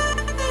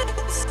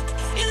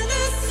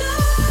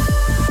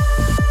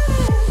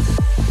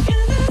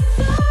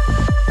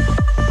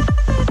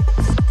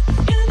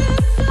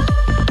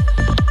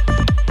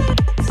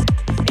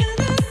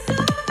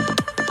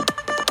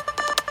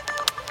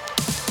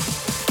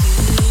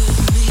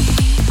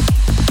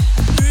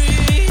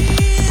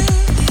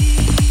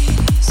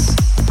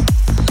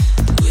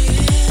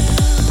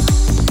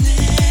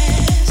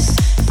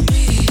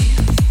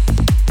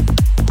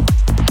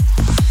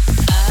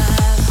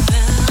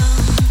 I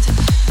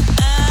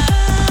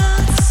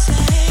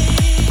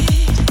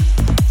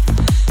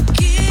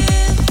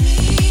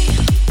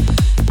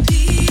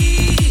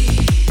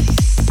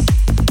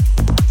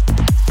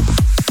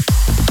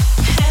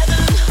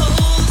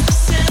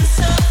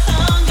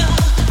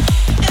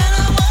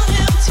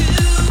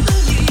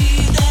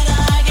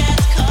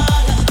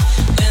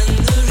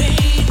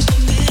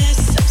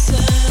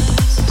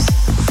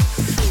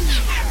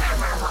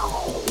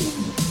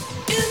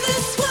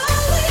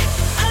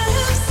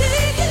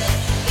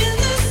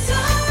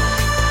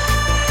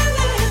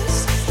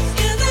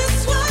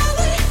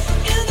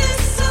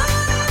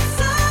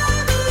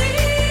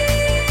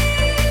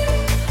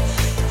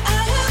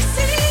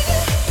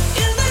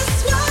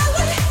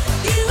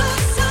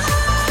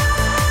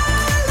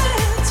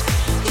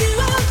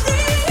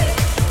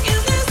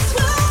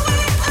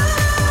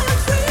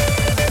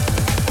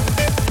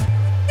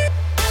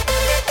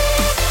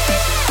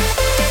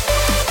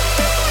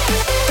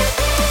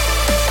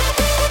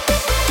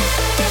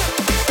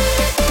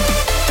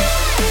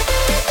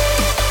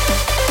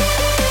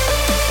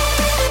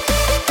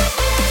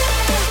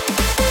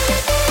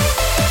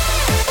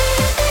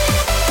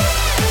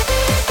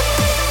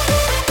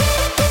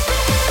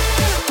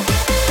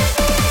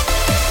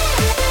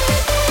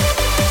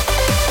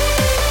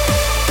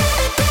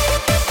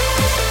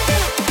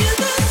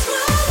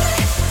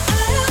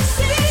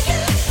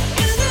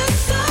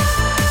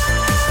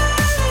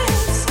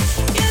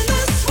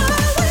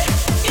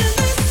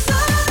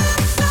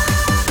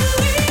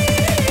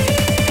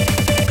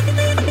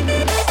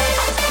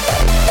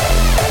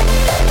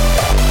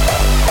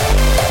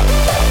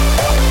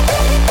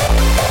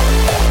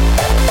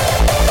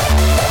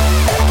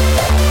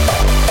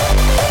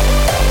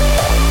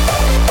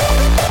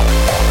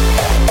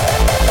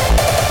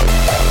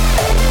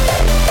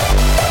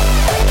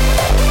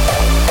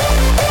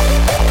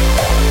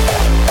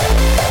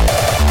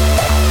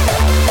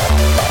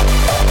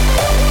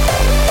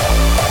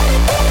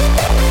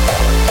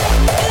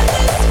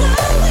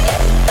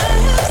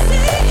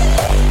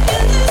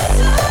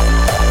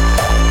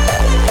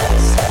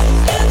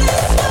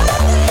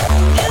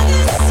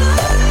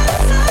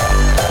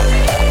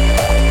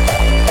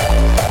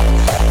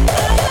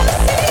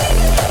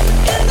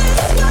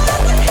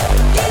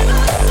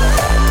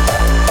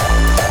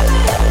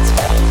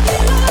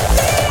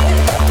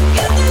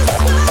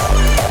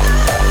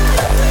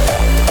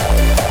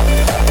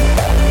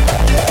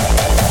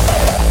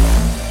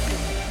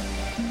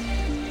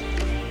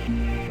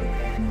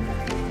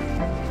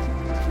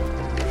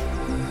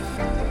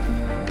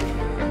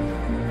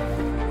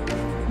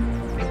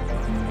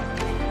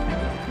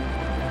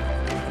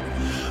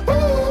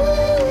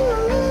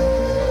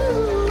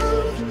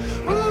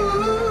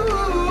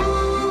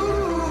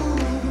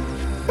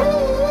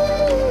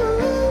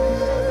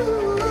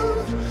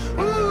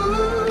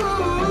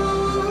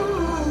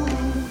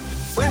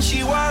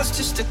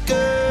a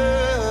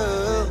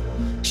girl,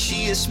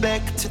 she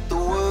expected the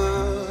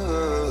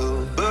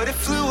world, but it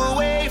flew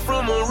away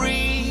from her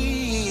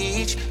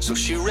reach. So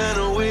she ran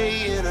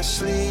away in her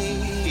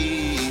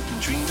sleep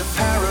and dreamed of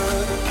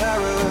paradise,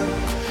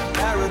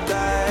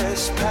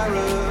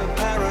 paradise.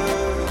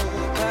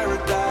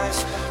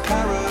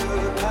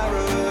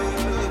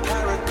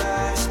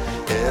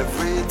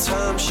 Every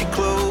time she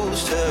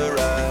closed her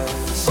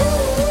eyes.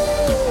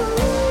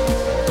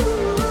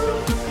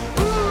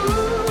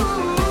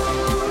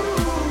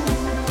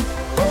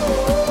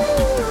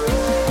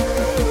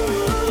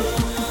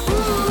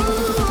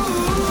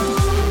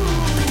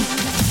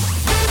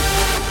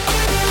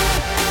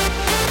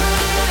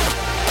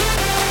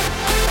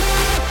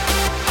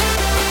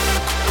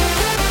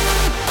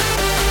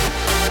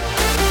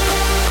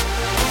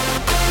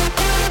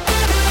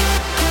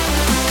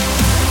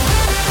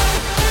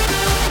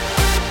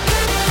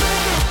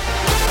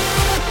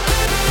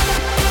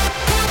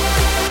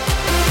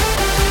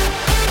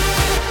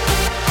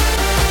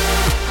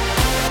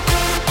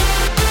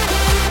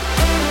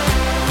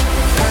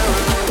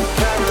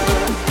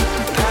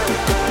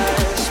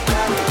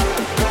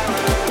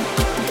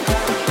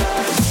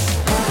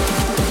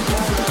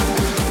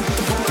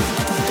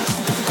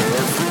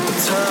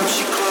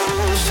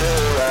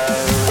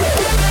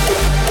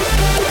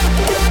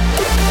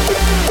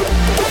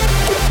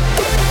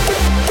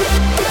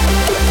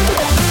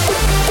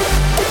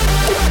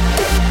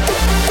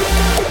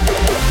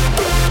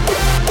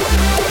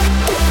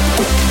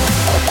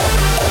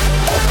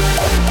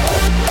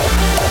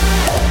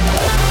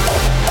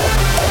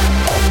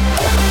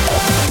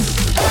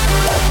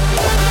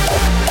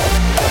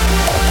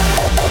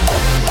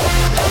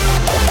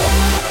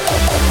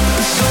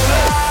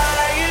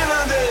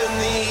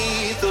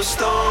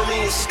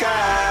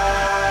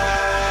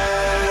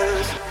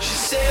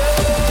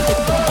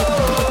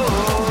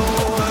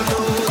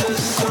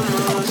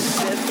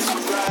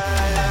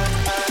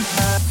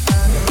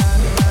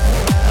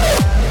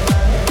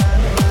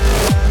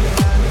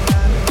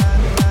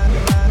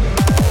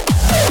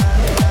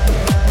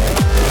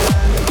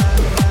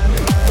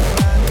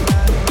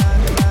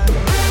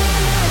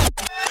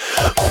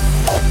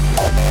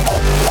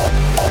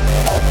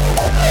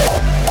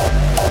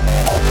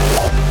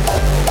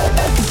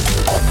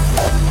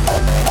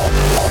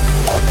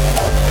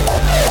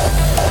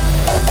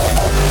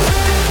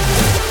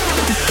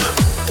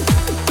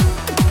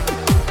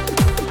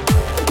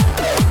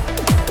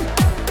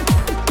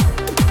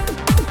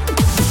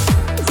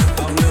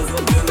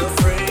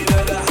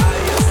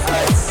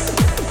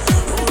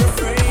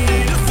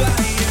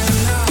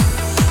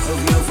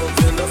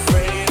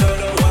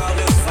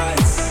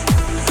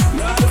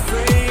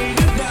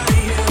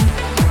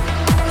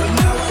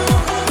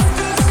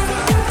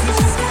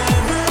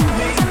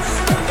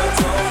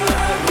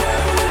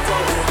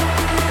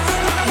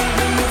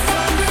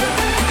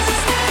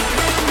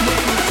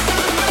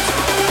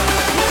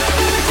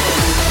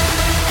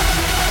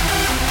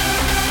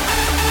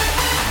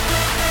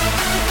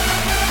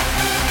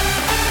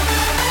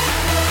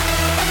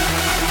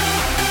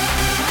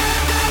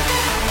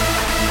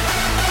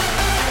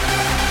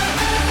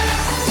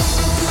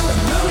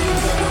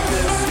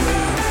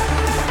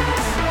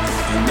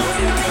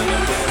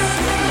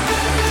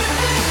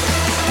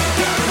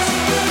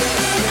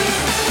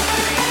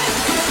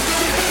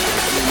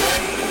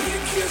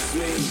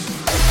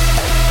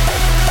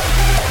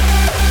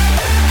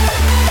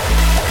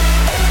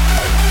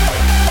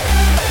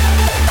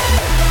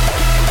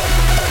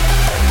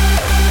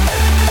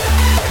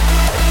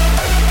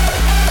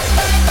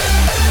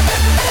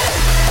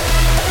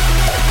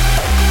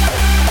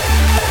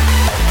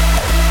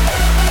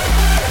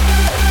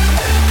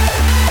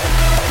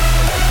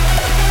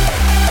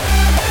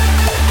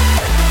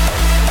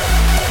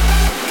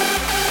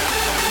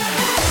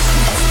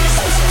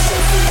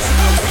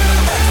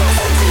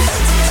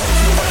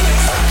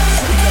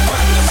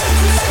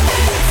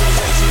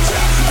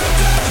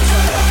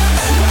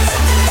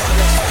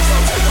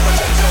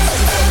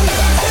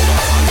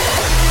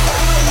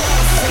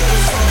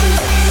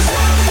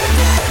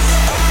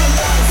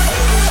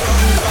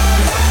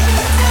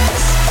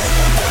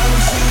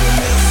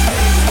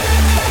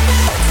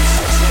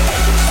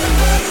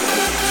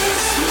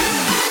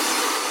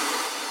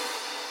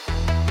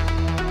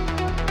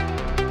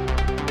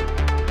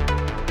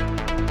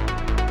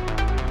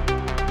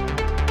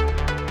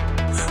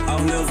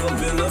 I've never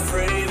been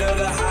afraid of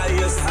the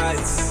highest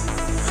heights,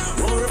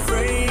 or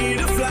afraid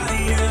of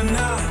flying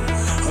now.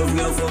 I've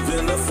never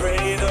been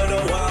afraid of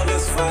the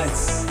wildest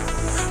fights,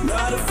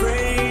 not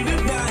afraid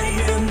of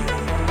dying.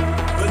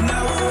 But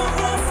now I'm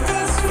off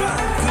this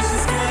ride, 'cause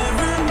you're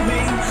scaring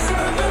me,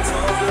 and I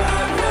don't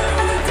like where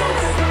we're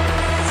going.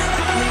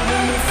 I need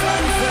a new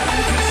fun friend,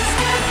 'cause you're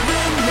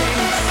scaring me,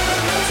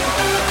 and I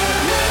don't like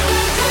where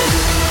we're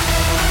going.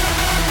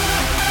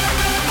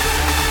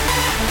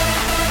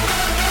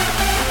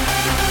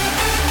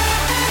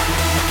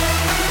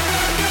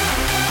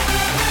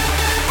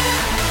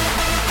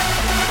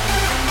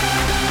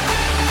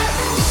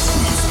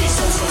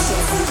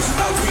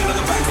 I'll green on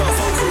the back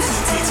of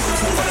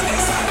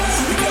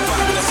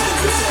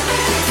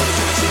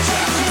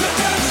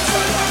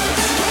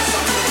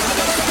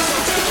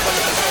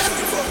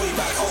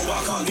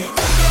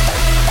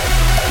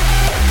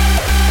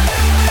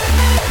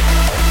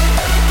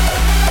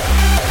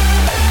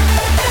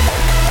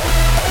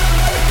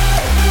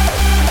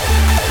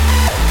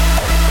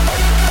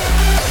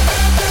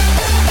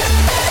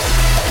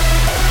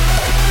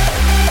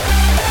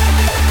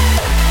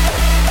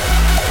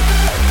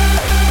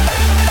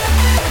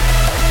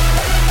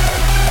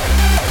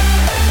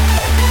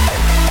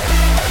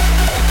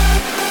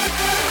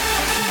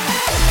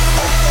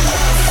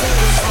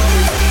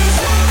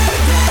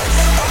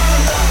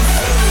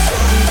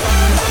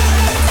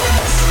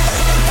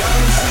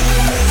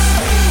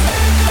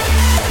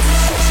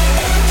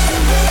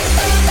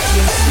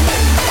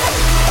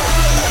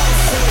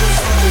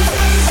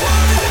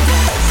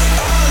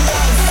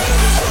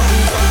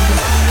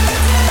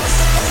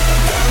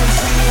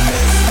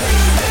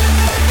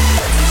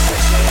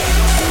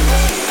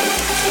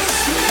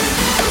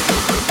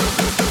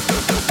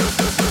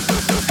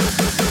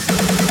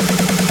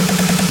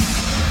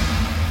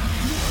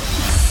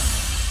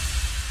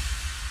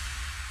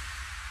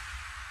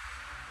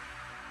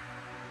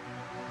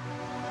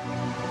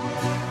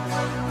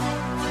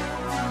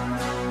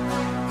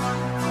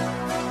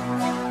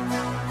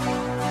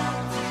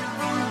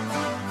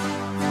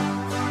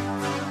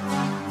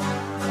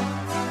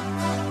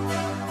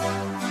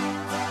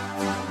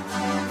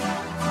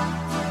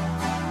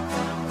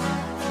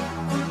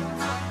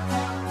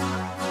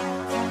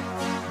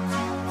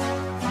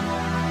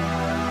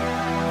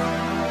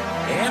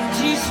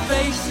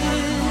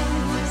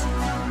places.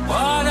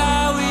 What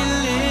are we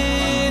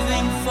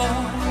living for?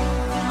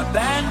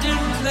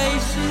 Abandoned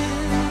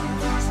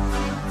places.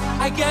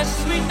 I guess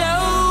we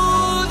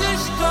know the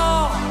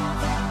score.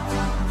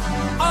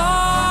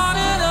 On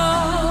and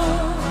on.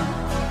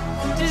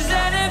 Does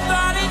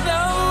anybody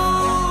know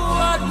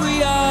what we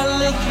are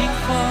looking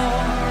for?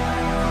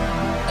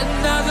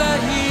 Another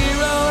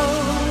hero,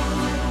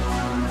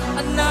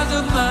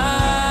 another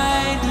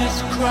mindless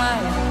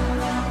crime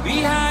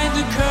behind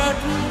the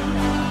curtain,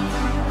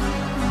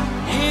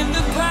 in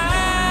the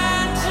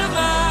pantomime.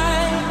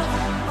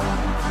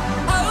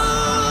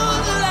 Oh,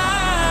 the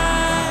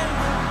line.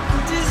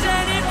 Does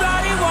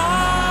anybody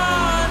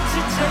want to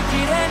take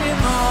it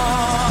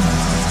anymore?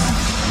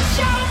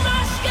 Show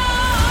must go.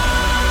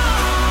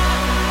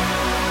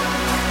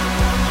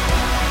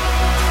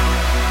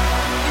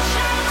 The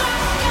show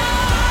must go.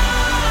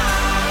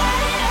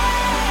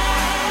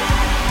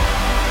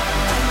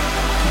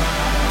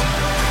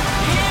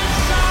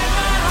 Inside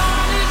my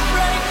heart is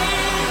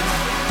breaking.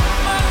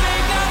 My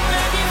makeup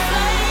may be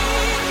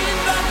flaking,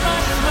 but my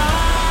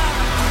smile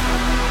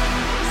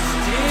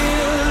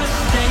still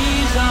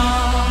stays on.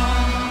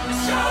 The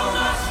show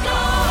must go.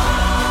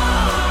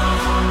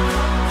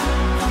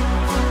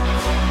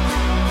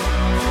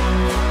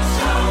 The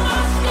show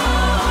must go.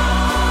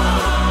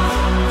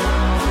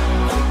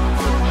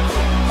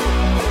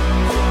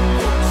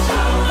 The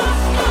show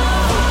must go.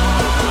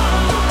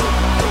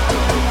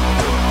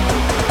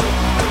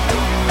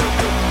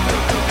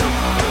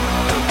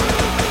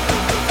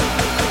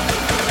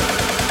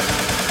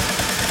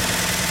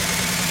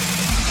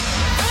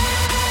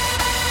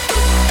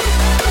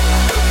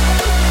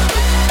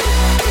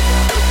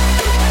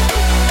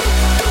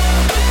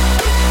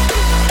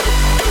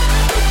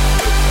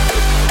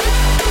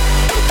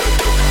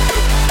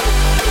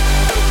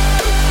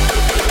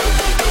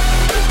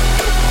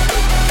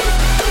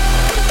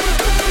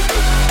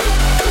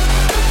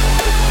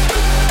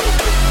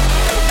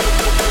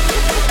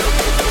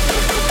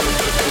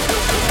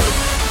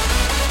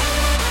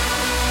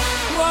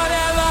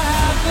 Whatever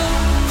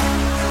happens,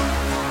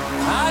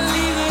 I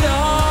leave it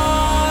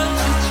all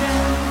to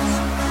chance.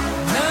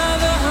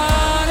 Another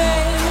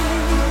heartache,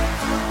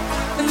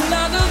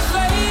 another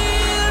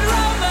failed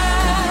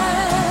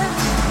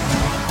romance.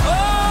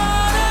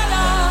 On and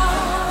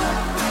on.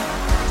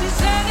 Does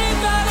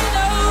anybody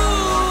know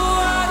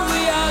what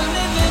we are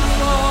living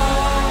for?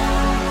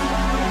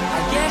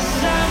 I guess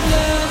I'm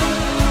learning.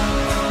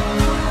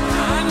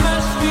 I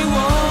must be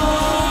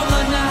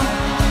warmer now.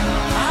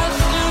 I'll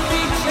still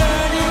be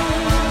turning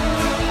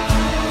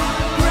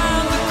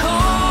round the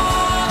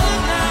corner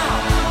now.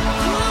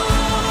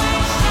 Ooh,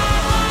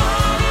 inside my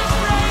heart is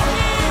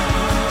breaking.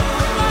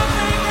 My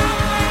makeup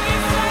may be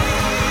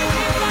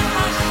flaking, but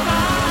my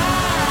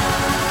smile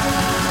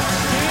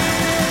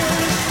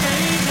still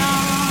stays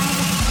on.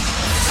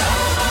 So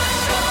much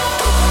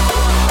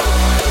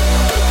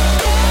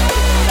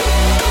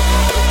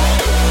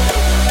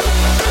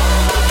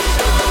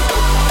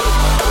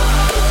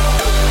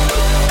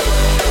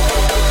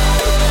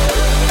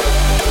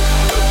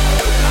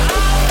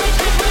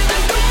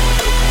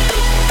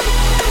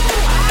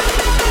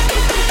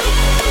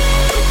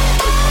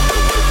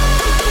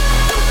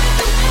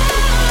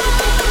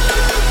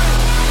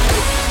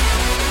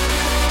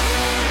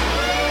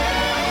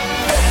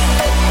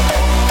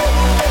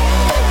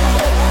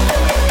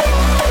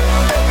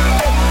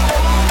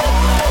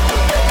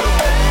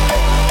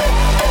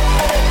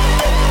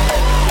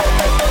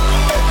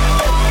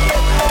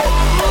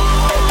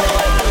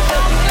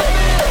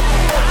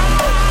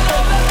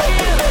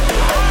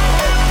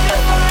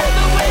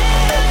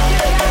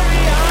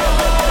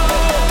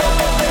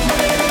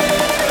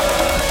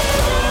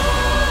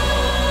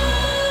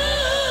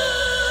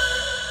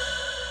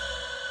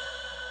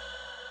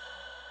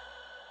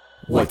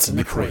What's in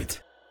the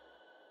Crate?